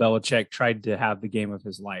that Bill Belichick tried to have the game of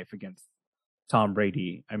his life against Tom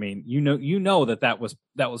Brady, I mean, you know that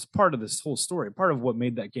was part of this whole story. Part of what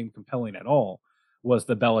made that game compelling at all was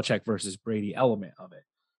the Belichick versus Brady element of it.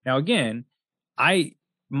 Now, again,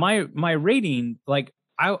 my rating, like,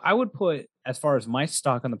 I would put, as far as my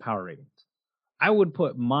stock on the power ratings, I would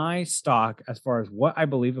put my stock as far as what I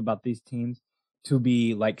believe about these teams to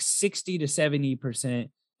be like 60 to 70%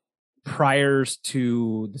 priors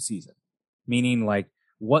to the season, meaning like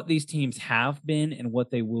what these teams have been and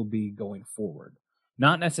what they will be going forward,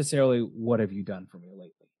 not necessarily what have you done for me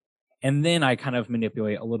lately. And then I kind of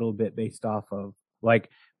manipulate a little bit based off of like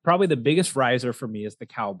probably the biggest riser for me is the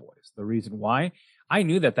Cowboys. The reason why I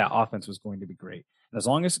knew that offense was going to be great. And as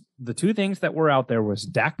long as the two things that were out there was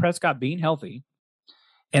Dak Prescott being healthy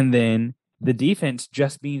and then the defense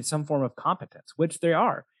just being some form of competence, which they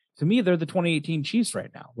are. To me, they're the 2018 Chiefs right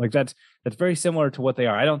now. Like that's very similar to what they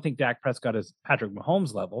are. I don't think Dak Prescott is Patrick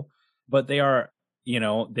Mahomes level, but they are,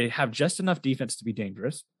 they have just enough defense to be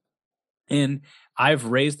dangerous. And I've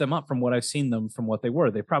raised them up from what I've seen them from what they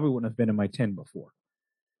were. They probably wouldn't have been in my 10 before.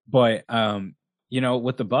 But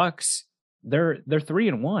with the Bucks, they're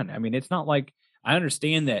 3-1. I mean, it's not like I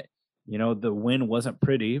understand that, the win wasn't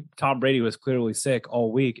pretty. Tom Brady was clearly sick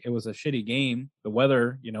all week. It was a shitty game. The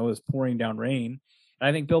weather, was pouring down rain. And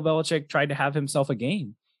I think Bill Belichick tried to have himself a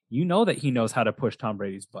game. You know that he knows how to push Tom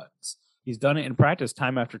Brady's buttons. He's done it in practice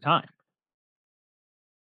time after time.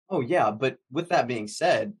 Oh, yeah. But with that being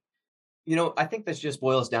said, I think this just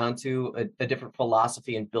boils down to a different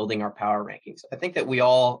philosophy in building our power rankings. I think that we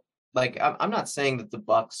all I'm not saying that the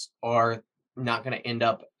Bucks are not going to end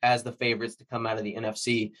up as the favorites to come out of the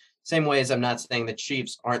NFC. Same way as I'm not saying the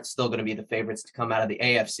Chiefs aren't still going to be the favorites to come out of the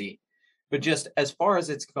AFC. But just as far as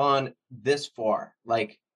it's gone this far,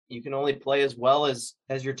 you can only play as well as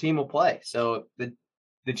your team will play. So the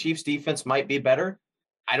Chiefs defense might be better.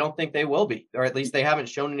 I don't think they will be, or at least they haven't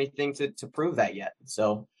shown anything to prove that yet.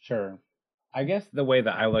 So sure. I guess the way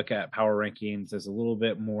that I look at power rankings is a little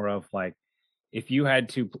bit more of like, if you had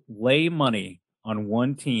to lay money on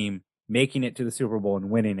one team making it to the Super Bowl and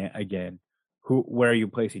winning it again, where are you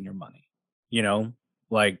placing your money?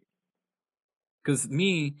 Because to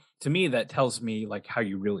me, that tells me like how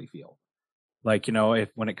you really feel. Like, if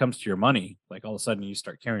when it comes to your money, like all of a sudden you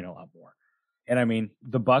start caring a lot more. And I mean,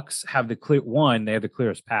 the Bucks have they have the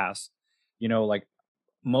clearest pass. Like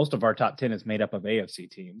most of our top 10 is made up of AFC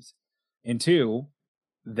teams. And two,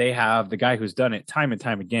 they have the guy who's done it time and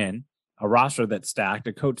time again, a roster that's stacked,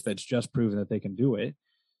 a coach that's just proven that they can do it.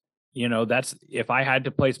 That's if I had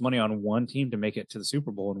to place money on one team to make it to the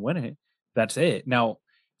Super Bowl and win it, that's it. Now,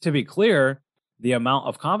 to be clear, the amount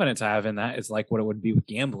of confidence I have in that is like what it would be with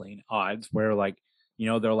gambling odds, where they're like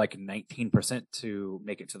 19% to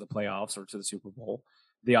make it to the playoffs or to the Super Bowl.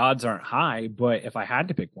 The odds aren't high, but if I had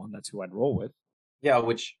to pick one, that's who I'd roll with. Yeah,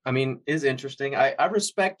 which I mean is interesting. I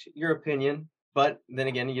respect your opinion, but then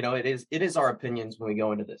again, it is our opinions when we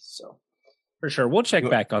go into this. So for sure, we'll check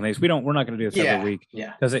back on these. We're not going to do this every week,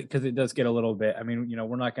 yeah, because it does get a little bit. I mean,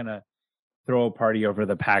 we're not going to throw a party over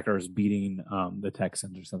the Packers beating the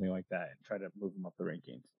Texans or something like that and try to move them up the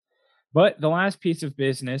rankings. But the last piece of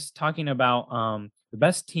business, talking about the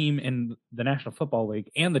best team in the National Football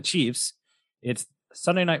League and the Chiefs, it's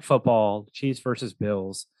Sunday Night Football, Chiefs versus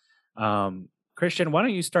Bills. Christian, why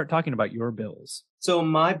don't you start talking about your Bills? So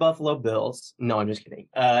my Buffalo Bills. No, I'm just kidding.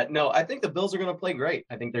 No, I think the Bills are going to play great.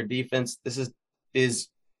 I think their defense, is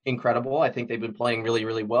incredible. I think they've been playing really,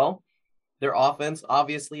 really well. Their offense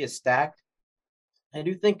obviously is stacked. I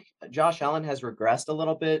do think Josh Allen has regressed a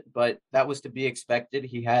little bit, but that was to be expected.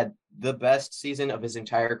 He had the best season of his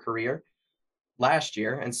entire career last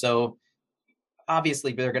year. And so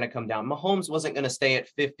obviously they're going to come down. Mahomes wasn't going to stay at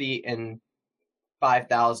 50 and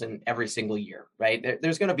 5,000 every single year, right?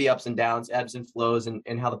 There's going to be ups and downs, ebbs and flows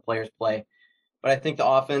in how the players play. But I think the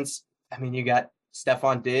offense, I mean, you got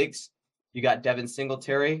Stephon Diggs, you got Devin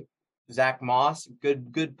Singletary, Zach Moss,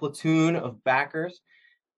 good platoon of backers,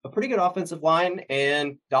 a pretty good offensive line,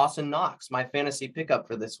 and Dawson Knox, my fantasy pickup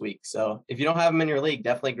for this week. So if you don't have him in your league,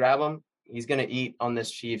 definitely grab him. He's going to eat on this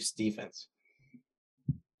Chiefs defense.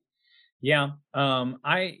 Yeah.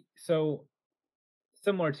 So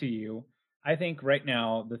similar to you, I think right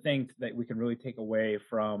now the thing that we can really take away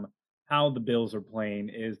from how the Bills are playing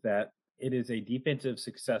is that it is a defensive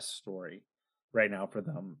success story right now for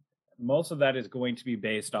them. Most of that is going to be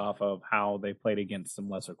based off of how they played against some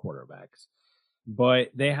lesser quarterbacks. But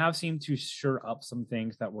they have seemed to sure up some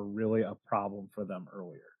things that were really a problem for them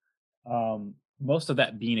earlier. Most of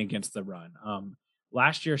that being against the run.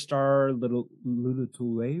 Last year, Star Lutulele,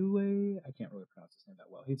 I can't really pronounce his name that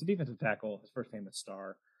well. He's a defensive tackle. His first name is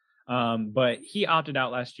Star. But he opted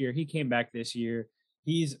out last year. He came back this year.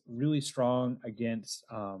 He's really strong against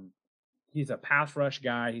he's a pass rush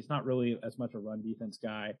guy. He's not really as much a run defense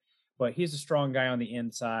guy, but he's a strong guy on the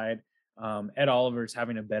inside. Ed Oliver's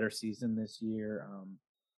having a better season this year.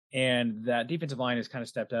 And that defensive line has kind of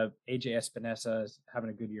stepped up. AJ Espinosa is having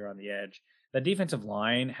a good year on the edge. The defensive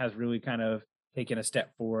line has really kind of taken a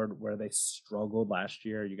step forward where they struggled last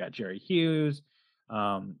year. You got Jerry Hughes.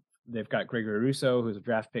 They've got Gregory Rousseau, who's a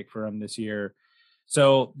draft pick for them this year.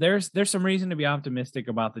 So there's some reason to be optimistic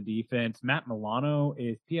about the defense. Matt Milano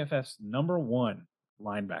is PFF's number one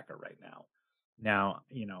linebacker right now. Now,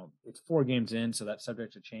 it's 4 games in, so that's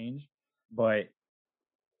subject to change. But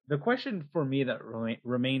the question for me that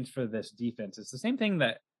remains for this defense is the same thing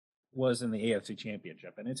that was in the AFC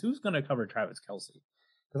Championship, and it's who's going to cover Travis Kelce.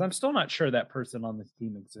 Because I'm still not sure that person on this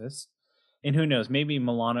team exists. And who knows? Maybe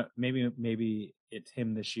Milano, maybe it's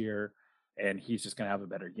him this year, and he's just going to have a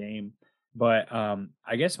better game. But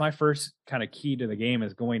I guess my first kind of key to the game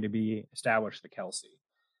is going to be establish the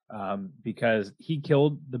Kelce, because he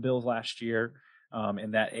killed the Bills last year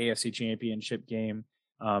in that AFC Championship game,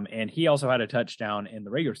 and he also had a touchdown in the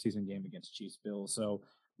regular season game against Chiefs Bills. So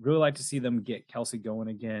really like to see them get Kelce going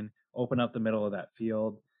again, open up the middle of that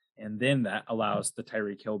field, and then that allows the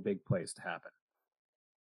Tyreek Hill big plays to happen.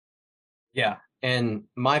 Yeah. And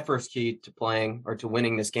my first key to playing or to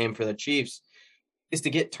winning this game for the Chiefs is to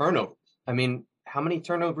get turnovers. I mean, how many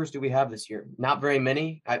turnovers do we have this year? Not very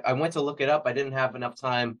many. I went to look it up. I didn't have enough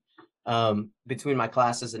time between my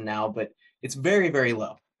classes and now, but it's very, very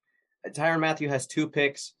low. Tyrann Mathieu has 2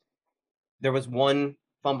 picks. There was 1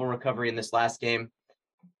 fumble recovery in this last game.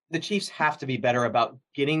 The Chiefs have to be better about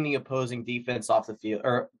getting the opposing defense off the field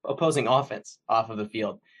or opposing offense off of the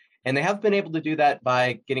field. And they have been able to do that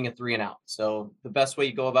by getting a 3 and out. So the best way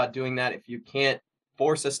you go about doing that, if you can't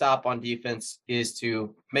force a stop on defense, is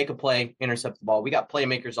to make a play, intercept the ball. We got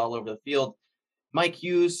playmakers all over the field. Mike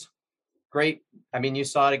Hughes, great. I mean, you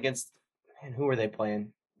saw it against, man, who were they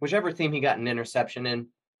playing? Whichever team he got an interception in.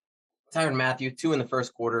 Tyrann Mathieu, 2 in the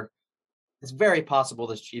first quarter. It's very possible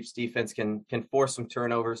this Chiefs defense can force some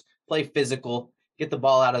turnovers, play physical, get the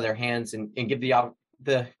ball out of their hands, and give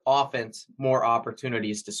the offense more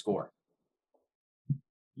opportunities to score.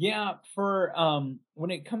 Yeah, for when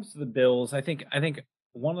it comes to the Bills, I think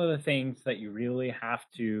one of the things that you really have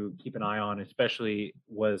to keep an eye on, especially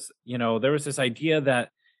was, there was this idea that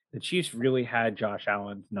the Chiefs really had Josh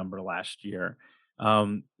Allen's number last year.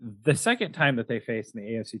 The second time that they faced in the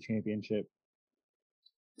AFC Championship,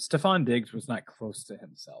 Stephon Diggs was not close to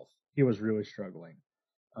himself. He was really struggling.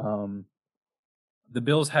 The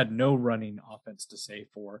Bills had no running offense to save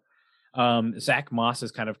for. Zach Moss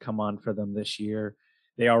has kind of come on for them this year.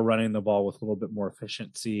 They are running the ball with a little bit more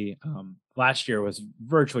efficiency. Last year was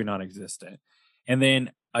virtually non-existent. And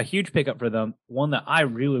then a huge pickup for them, one that I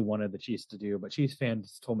really wanted the Chiefs to do, but Chiefs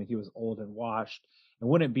fans told me he was old and washed and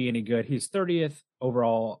wouldn't be any good. He's 30th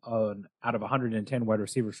overall out of 110 wide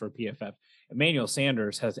receivers for PFF. Emmanuel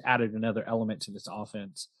Sanders has added another element to this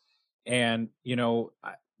offense. And,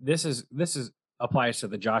 this is applies to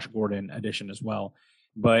the Josh Gordon addition as well.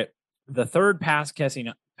 But the third pass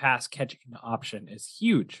catching option is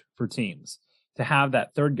huge for teams to have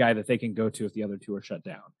that third guy that they can go to if the other 2 are shut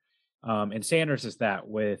down. And Sanders is that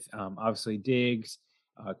with obviously Diggs,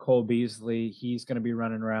 Cole Beasley. He's going to be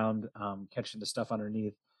running around catching the stuff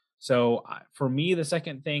underneath. So for me, the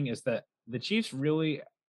second thing is that the Chiefs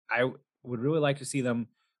I would really like to see them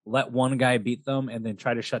let one guy beat them and then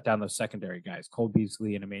try to shut down those secondary guys, Cole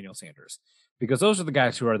Beasley and Emmanuel Sanders, because those are the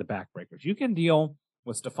guys who are the backbreakers. You can deal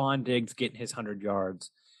with Stephon Diggs getting his 100 yards,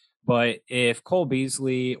 but if Cole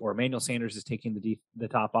Beasley or Emmanuel Sanders is taking the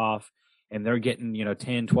top off and they're getting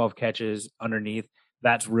 10, 12 catches underneath,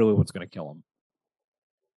 that's really what's going to kill them.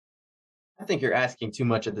 I think you're asking too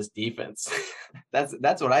much of this defense.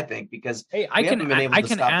 That's what I think, because I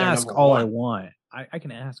can ask all I want. I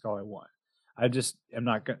can ask all I want. I just am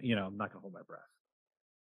not going. I'm not going to hold my breath.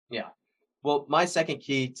 Yeah. Well, my second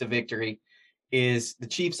key to victory is the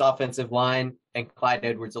Chiefs' offensive line and Clyde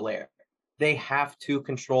Edwards-Helaire. They have to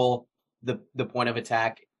control the point of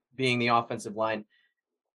attack, being the offensive line.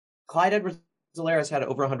 Clyde Edwards-Helaire has had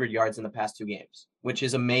over 100 yards in the past 2 games, which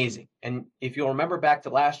is amazing. And if you'll remember back to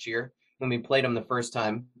last year when we played him the first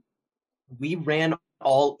time, we ran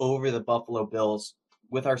all over the Buffalo Bills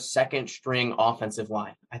with our second string offensive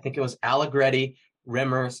line. I think it was Allegretti,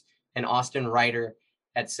 Rimmers, and Austin Ryder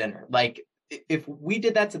at center. Like, if we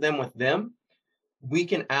did that to them with them, we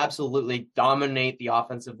can absolutely dominate the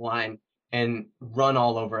offensive line and run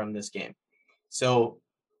all over them this game. So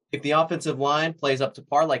if the offensive line plays up to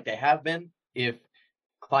par like they have been, if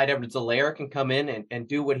Clyde Edwards-Helaire can come in and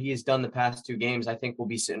do what he's done the past 2 games, I think we'll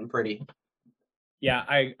be sitting pretty. Yeah,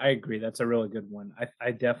 I agree. That's a really good one.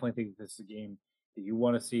 I definitely think this is a game that you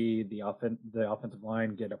want to see the offensive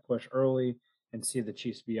line get a push early and see the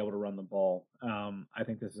Chiefs be able to run the ball. I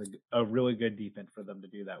think this is a really good defense for them to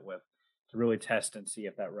do that with, to really test and see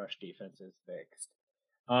if that rush defense is fixed.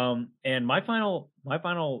 And my final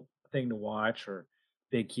thing to watch, or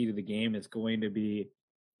big key to the game, is going to be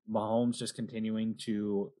Mahomes just continuing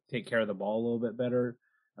to take care of the ball a little bit better.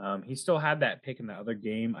 He still had that pick in the other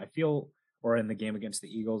game. I feel, or in the game against the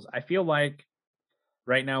Eagles, I feel like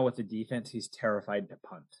right now with the defense, he's terrified to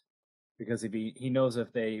punt because if he knows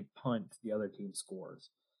if they punt, the other team scores.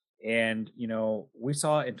 And we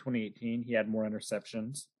saw in 2018 he had more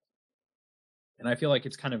interceptions, and I feel like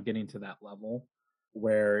it's kind of getting to that level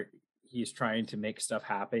where he's trying to make stuff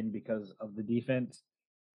happen because of the defense.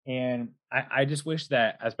 And I just wish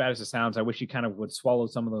that, as bad as it sounds, I wish he kind of would swallow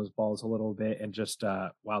some of those balls a little bit and just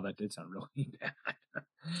wow, that did sound really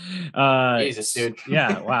bad. Jesus, dude.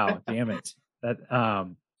 Yeah, wow, damn it. That's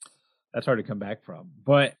hard to come back from.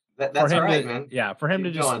 But That's all right, man. yeah, for him to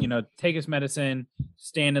Keep just, going. take his medicine,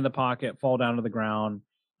 stand in the pocket, fall down to the ground,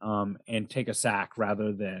 and take a sack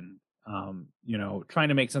rather than trying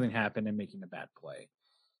to make something happen and making a bad play.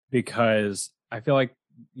 Because I feel like,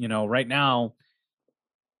 right now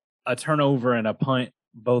a turnover and a punt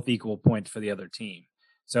both equal points for the other team.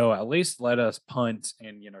 So at least let us punt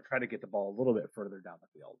and try to get the ball a little bit further down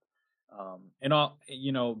the field. And all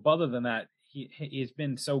but other than that, he's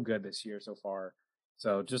been so good this year so far.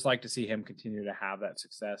 So just like to see him continue to have that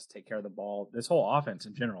success, take care of the ball. This whole offense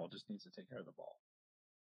in general just needs to take care of the ball.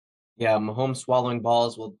 Yeah, Mahomes swallowing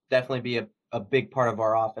balls will definitely be a big part of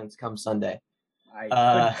our offense come Sunday.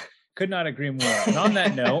 I could not agree more. And on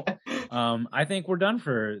that note, I think we're done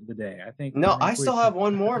for the day. I think I still have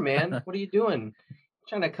one more, man. What are you doing?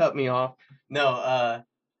 Trying to cut me off? No,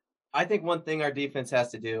 I think one thing our defense has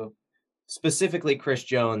to do, specifically Chris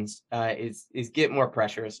Jones, is get more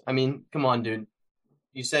pressures. I mean, come on, dude.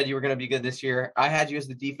 You said you were going to be good this year. I had you as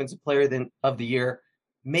the defensive player of the year.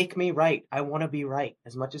 Make me right. I want to be right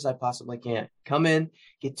as much as I possibly can. Come in,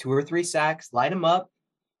 get 2 or 3 sacks, light them up.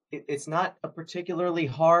 It's not a particularly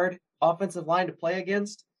hard offensive line to play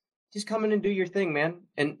against. Just come in and do your thing, man.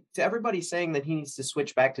 And to everybody saying that he needs to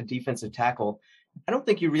switch back to defensive tackle, I don't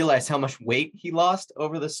think you realize how much weight he lost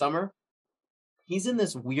over the summer. He's in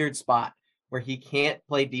this weird spot where he can't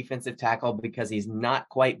play defensive tackle because he's not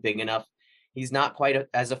quite big enough. He's not quite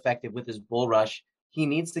as effective with his bull rush. He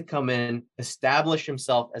needs to come in, establish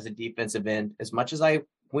himself as a defensive end. As much as I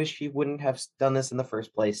wish he wouldn't have done this in the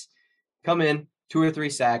first place, come in, 2 or 3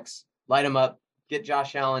 sacks, light him up, get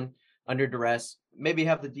Josh Allen under duress, maybe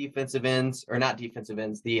have the defensive ends, or not defensive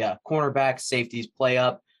ends, the cornerbacks, safeties play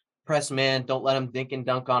up, press man, don't let him dink and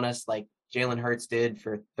dunk on us like Jalen Hurts did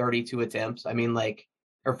for 32 attempts. I mean,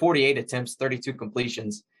 or 48 attempts, 32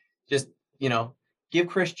 completions. Just, give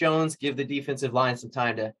Chris Jones, give the defensive line some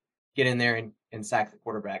time to get in there and sack the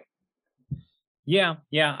quarterback. Yeah.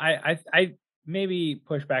 I maybe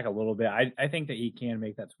push back a little bit. I think that he can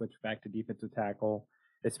make that switch back to defensive tackle,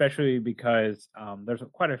 especially because there's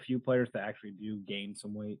quite a few players that actually do gain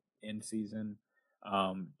some weight in season,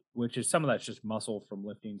 which is some of that's just muscle from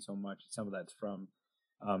lifting so much. Some of that's from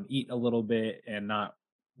eating a little bit and not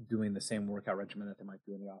doing the same workout regimen that they might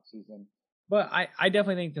do in the off season. But I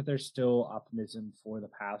definitely think that there's still optimism for the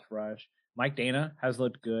pass rush. Mike Dana has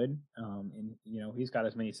looked good, and he's got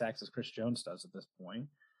as many sacks as Chris Jones does at this point.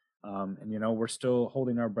 And we're still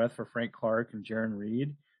holding our breath for Frank Clark and Jaron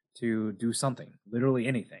Reed to do something, literally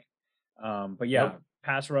anything. But yeah, Yep.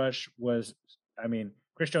 Pass rush was. I mean,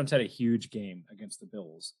 Chris Jones had a huge game against the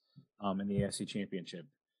Bills in the AFC Championship,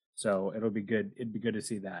 so it'll be good. It'd be good to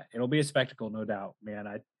see that. It'll be a spectacle, no doubt, man.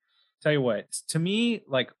 I tell you what, to me,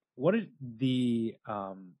 like what is the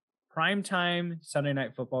primetime Sunday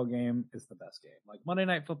night football game is the best game. Like Monday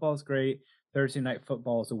night football is great. Thursday night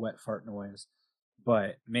football is a wet fart noise.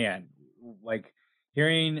 But man, like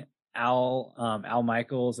hearing Al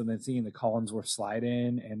Michaels and then seeing the Collinsworth slide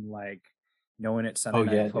in and like knowing it's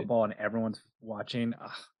Sunday night football and everyone's watching,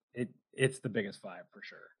 it's the biggest vibe for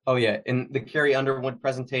sure. Oh yeah, and the Carrie Underwood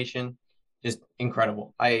presentation, just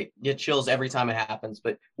incredible. I get chills every time it happens.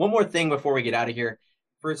 But one more thing before we get out of here,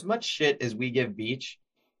 for as much shit as we give Beach,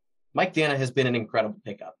 Mike Dana has been an incredible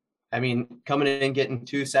pickup. I mean, coming in and getting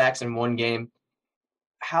 2 sacks in one game.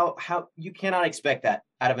 How you cannot expect that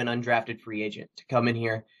out of an undrafted free agent to come in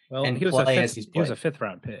here and play as he's played. He was a 5th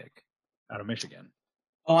round pick out of Michigan.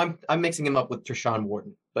 Oh, I'm mixing him up with Treshaun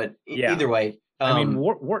Wharton, but either way. I mean,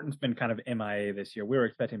 Wharton's been kind of MIA this year. We were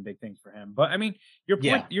expecting big things for him, but I mean,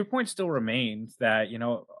 your point still remains that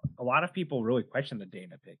a lot of people really question the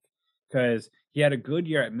Dana pick because he had a good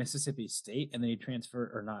year at Mississippi State and then he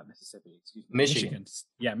transferred, or not Mississippi, excuse me, Michigan.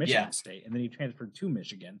 Michigan State, and then he transferred to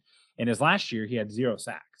Michigan. And his last year, he had 0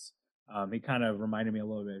 sacks. He kind of reminded me a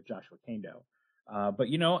little bit of Joshua Kando. But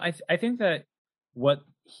I think that what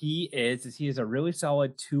he is he is a really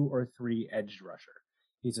solid 2 or 3 edge rusher.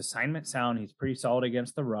 He's assignment sound. He's pretty solid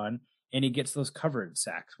against the run, and he gets those coverage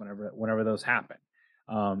sacks whenever those happen.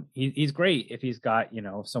 He's great if he's got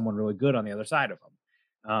someone really good on the other side of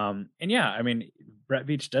him. And yeah, I mean, Brett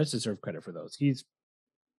Veach does deserve credit for those. He's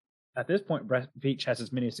At this point, Brett Veach has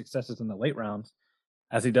as many successes in the late rounds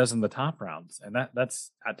as he does in the top rounds, and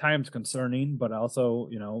that's at times concerning, but also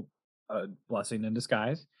a blessing in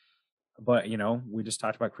disguise. But we just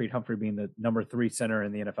talked about Creed Humphrey being the number 3 center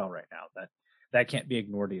in the NFL right now. That can't be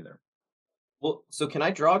ignored either. Well, so can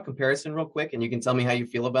I draw a comparison real quick and you can tell me how you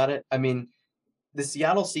feel about it? I mean, the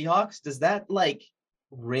Seattle Seahawks, does that like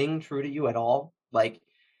ring true to you at all? Like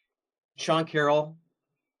Sean Carroll,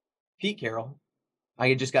 Pete Carroll.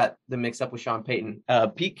 I just got the mix up with Sean Payton.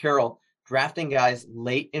 Pete Carroll drafting guys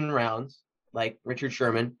late in rounds, like Richard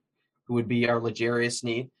Sherman, who would be our L'Jarius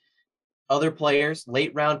Sneed. Other players,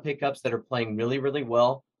 late round pickups that are playing really, really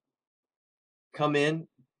well, come in.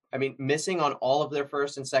 I mean, missing on all of their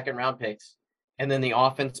first and second round picks, and then the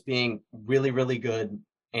offense being really, really good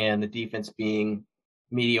and the defense being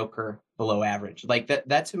mediocre below average. Like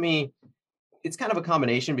that to me, it's kind of a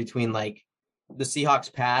combination between like the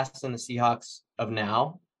Seahawks past and the Seahawks of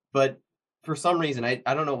now. But for some reason, I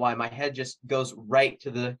don't know why, my head just goes right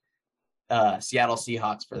to the Seattle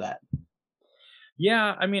Seahawks for that.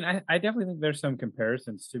 Yeah, I mean, I definitely think there's some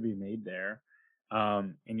comparisons to be made there.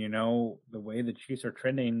 And the way the Chiefs are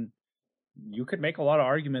trending, you could make a lot of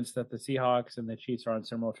arguments that the Seahawks and the Chiefs are on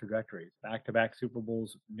similar trajectories. Back-to-back Super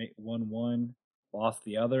Bowls, won one, lost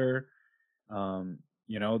the other.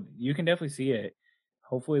 You can definitely see it.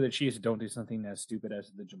 Hopefully the Chiefs don't do something as stupid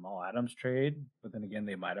as the Jamal Adams trade, but then again,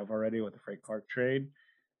 they might have already with the Frank Clark trade.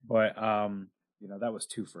 But that was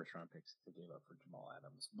 2 first-round picks they gave up for Jamal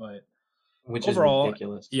Adams. But which overall, is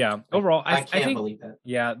ridiculous. Yeah, overall, I can't think, believe that.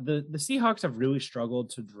 Yeah, the Seahawks have really struggled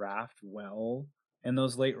to draft well in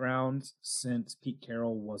those late rounds since Pete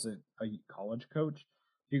Carroll wasn't a college coach.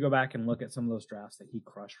 If you go back and look at some of those drafts that he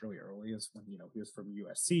crushed really early, is when he was from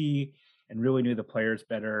USC and really knew the players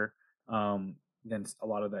better than a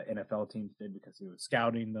lot of the NFL teams did because he was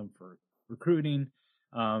scouting them for recruiting.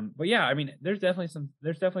 But yeah, I mean, there's definitely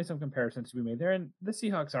some comparisons to be made there, and the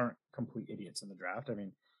Seahawks aren't complete idiots in the draft. I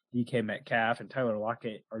mean, DK Metcalf and Tyler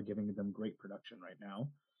Lockett are giving them great production right now.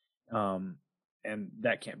 And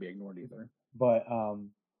that can't be ignored either. But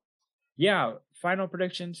yeah, final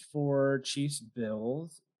predictions for Chiefs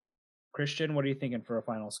Bills. Christian, what are you thinking for a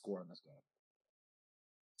final score in this game?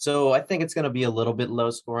 So I think it's going to be a little bit low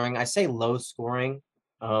scoring. I say low scoring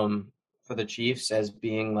for the Chiefs as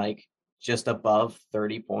being like just above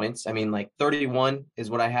 30 points. I mean, like 31 is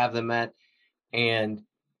what I have them at, and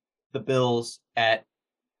the Bills at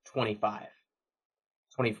 25,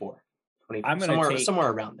 24, 25, somewhere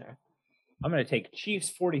around there. I'm going to take Chiefs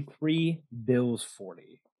 43, Bills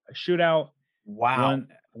 40. A shootout. Wow.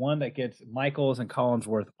 One that gets Michaels and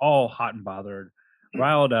Collinsworth all hot and bothered,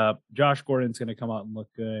 riled up. Josh Gordon's going to come out and look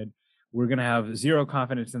good. We're going to have zero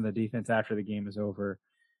confidence in the defense after the game is over.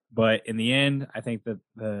 But in the end, I think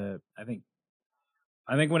that I think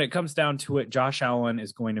when it comes down to it, Josh Allen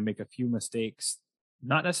is going to make a few mistakes,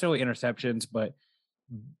 not necessarily interceptions, but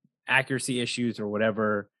accuracy issues or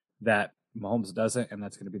whatever that Mahomes doesn't, and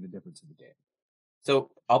that's going to be the difference in the game.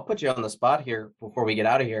 So I'll put you on the spot here before we get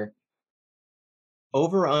out of here.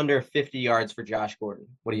 Over under 50 yards for Josh Gordon.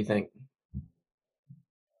 What do you think?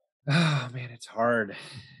 Oh man, it's hard.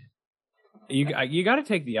 You got to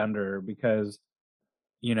take the under because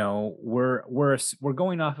we're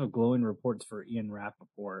going off of glowing reports for Ian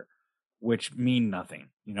Rappaport, which mean nothing.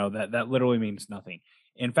 That literally means nothing.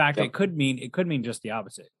 In fact, It could mean just the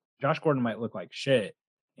opposite. Josh Gordon might look like shit,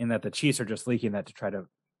 in that the Chiefs are just leaking that to try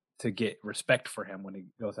to get respect for him when he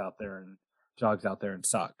goes out there and jogs out there and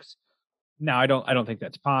sucks. Now, I don't think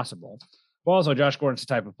that's possible. But also, Josh Gordon's the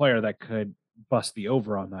type of player that could bust the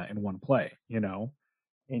over on that in one play,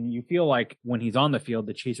 And you feel like when he's on the field,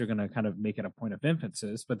 the Chiefs are going to kind of make it a point of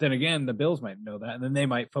emphasis. But then again, the Bills might know that, and then they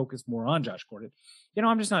might focus more on Josh Gordon.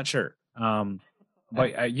 I'm just not sure.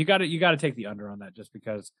 But you got to take the under on that, just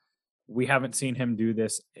because we haven't seen him do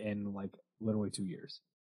this in like literally 2 years.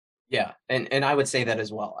 Yeah, and I would say that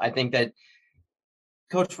as well. I think that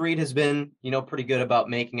Coach Reid has been, pretty good about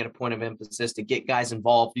making it a point of emphasis to get guys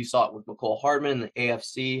involved. You saw it with Mecole Hardman in the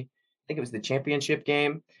AFC. I think it was the championship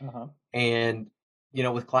game. Uh-huh. And,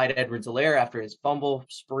 with Clyde Edwards-Helaire after his fumble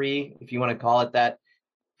spree, if you want to call it that,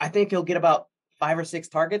 I think he'll get about 5 or 6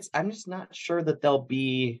 targets. I'm just not sure that they'll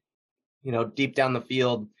be, deep down the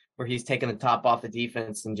field where he's taking the top off the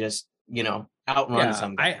defense and just, outrun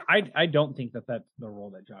some guy. I don't think that that's the role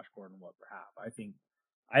that Josh Gordon will ever have.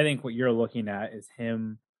 I think what you're looking at is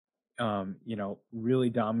him, really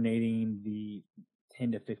dominating the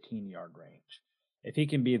 10 to 15 yard range. If he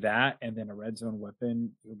can be that and then a red zone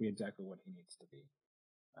weapon, he'll be exactly what he needs to be.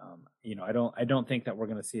 I don't think that we're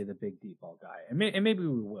going to see the big deep ball guy, and maybe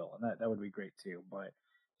we will, and that would be great too. But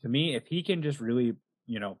to me, if he can just really,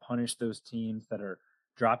 punish those teams that are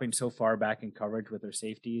dropping so far back in coverage with their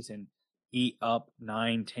safeties and eat up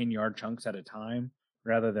 9, 10 yard chunks at a time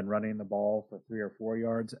rather than running the ball for 3 or 4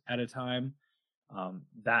 yards at a time,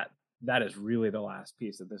 that is really the last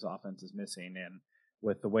piece that this offense is missing. And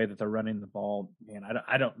with the way that they're running the ball, man,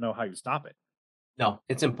 I don't know how you stop it. No,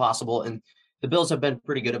 it's impossible. And the Bills have been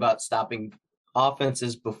pretty good about stopping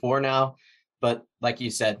offenses before now. But like you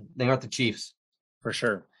said, they aren't the Chiefs. For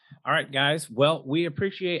sure. All right, guys. Well, we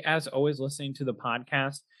appreciate, as always, listening to the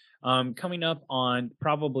podcast. Coming up on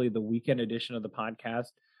probably the weekend edition of the podcast,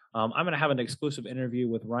 I'm going to have an exclusive interview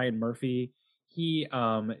with Ryan Murphy. He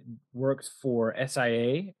works for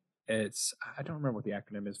SIA. I don't remember what the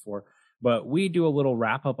acronym is for, but we do a little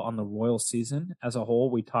wrap up on the Royals season as a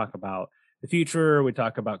whole. We talk about the future. We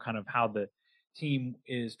talk about kind of how the team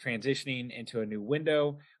is transitioning into a new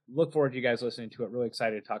window. Look forward to you guys listening to it. Really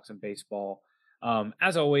excited to talk some baseball.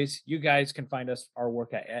 As always, you guys can find our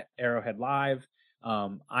work at Arrowhead Live.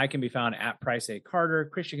 I can be found at Price A. Carter.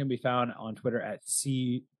 Christian can be found on Twitter at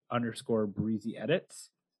C_Breezy Edits.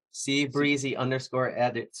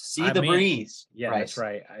 C_Breezy_Edits. See the breeze. Yeah, Price. That's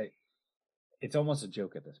right. It's almost a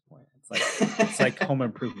joke at this point. It's like Home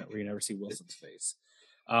Improvement where you never see Wilson's face.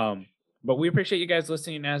 But we appreciate you guys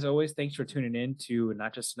listening. As always, thanks for tuning in to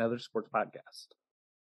Not Just Another Sports Podcast.